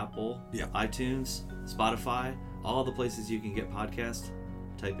on Apple, iTunes, Spotify, all the places you can get podcasts.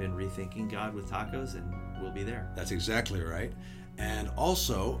 Type in Rethinking God with Tacos, and we'll be there. That's exactly right. And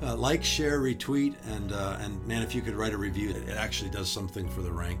also, like, share, retweet, and man, if you could write a review, it actually does something for the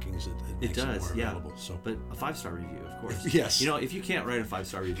rankings. It makes does, it more available. So, but a 5-star review, of course. Yes. If you can't write a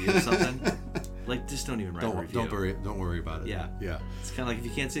 5-star review of something, just don't even write a review. Don't worry about it. Yeah. It's kind of like if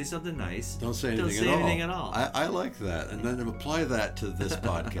you can't say something nice, don't say anything at all. I like that, and then apply that to this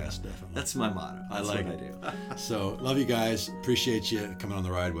podcast. Definitely. That's my motto. That's what I do. So, love you guys. Appreciate you coming on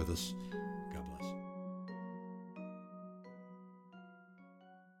the ride with us.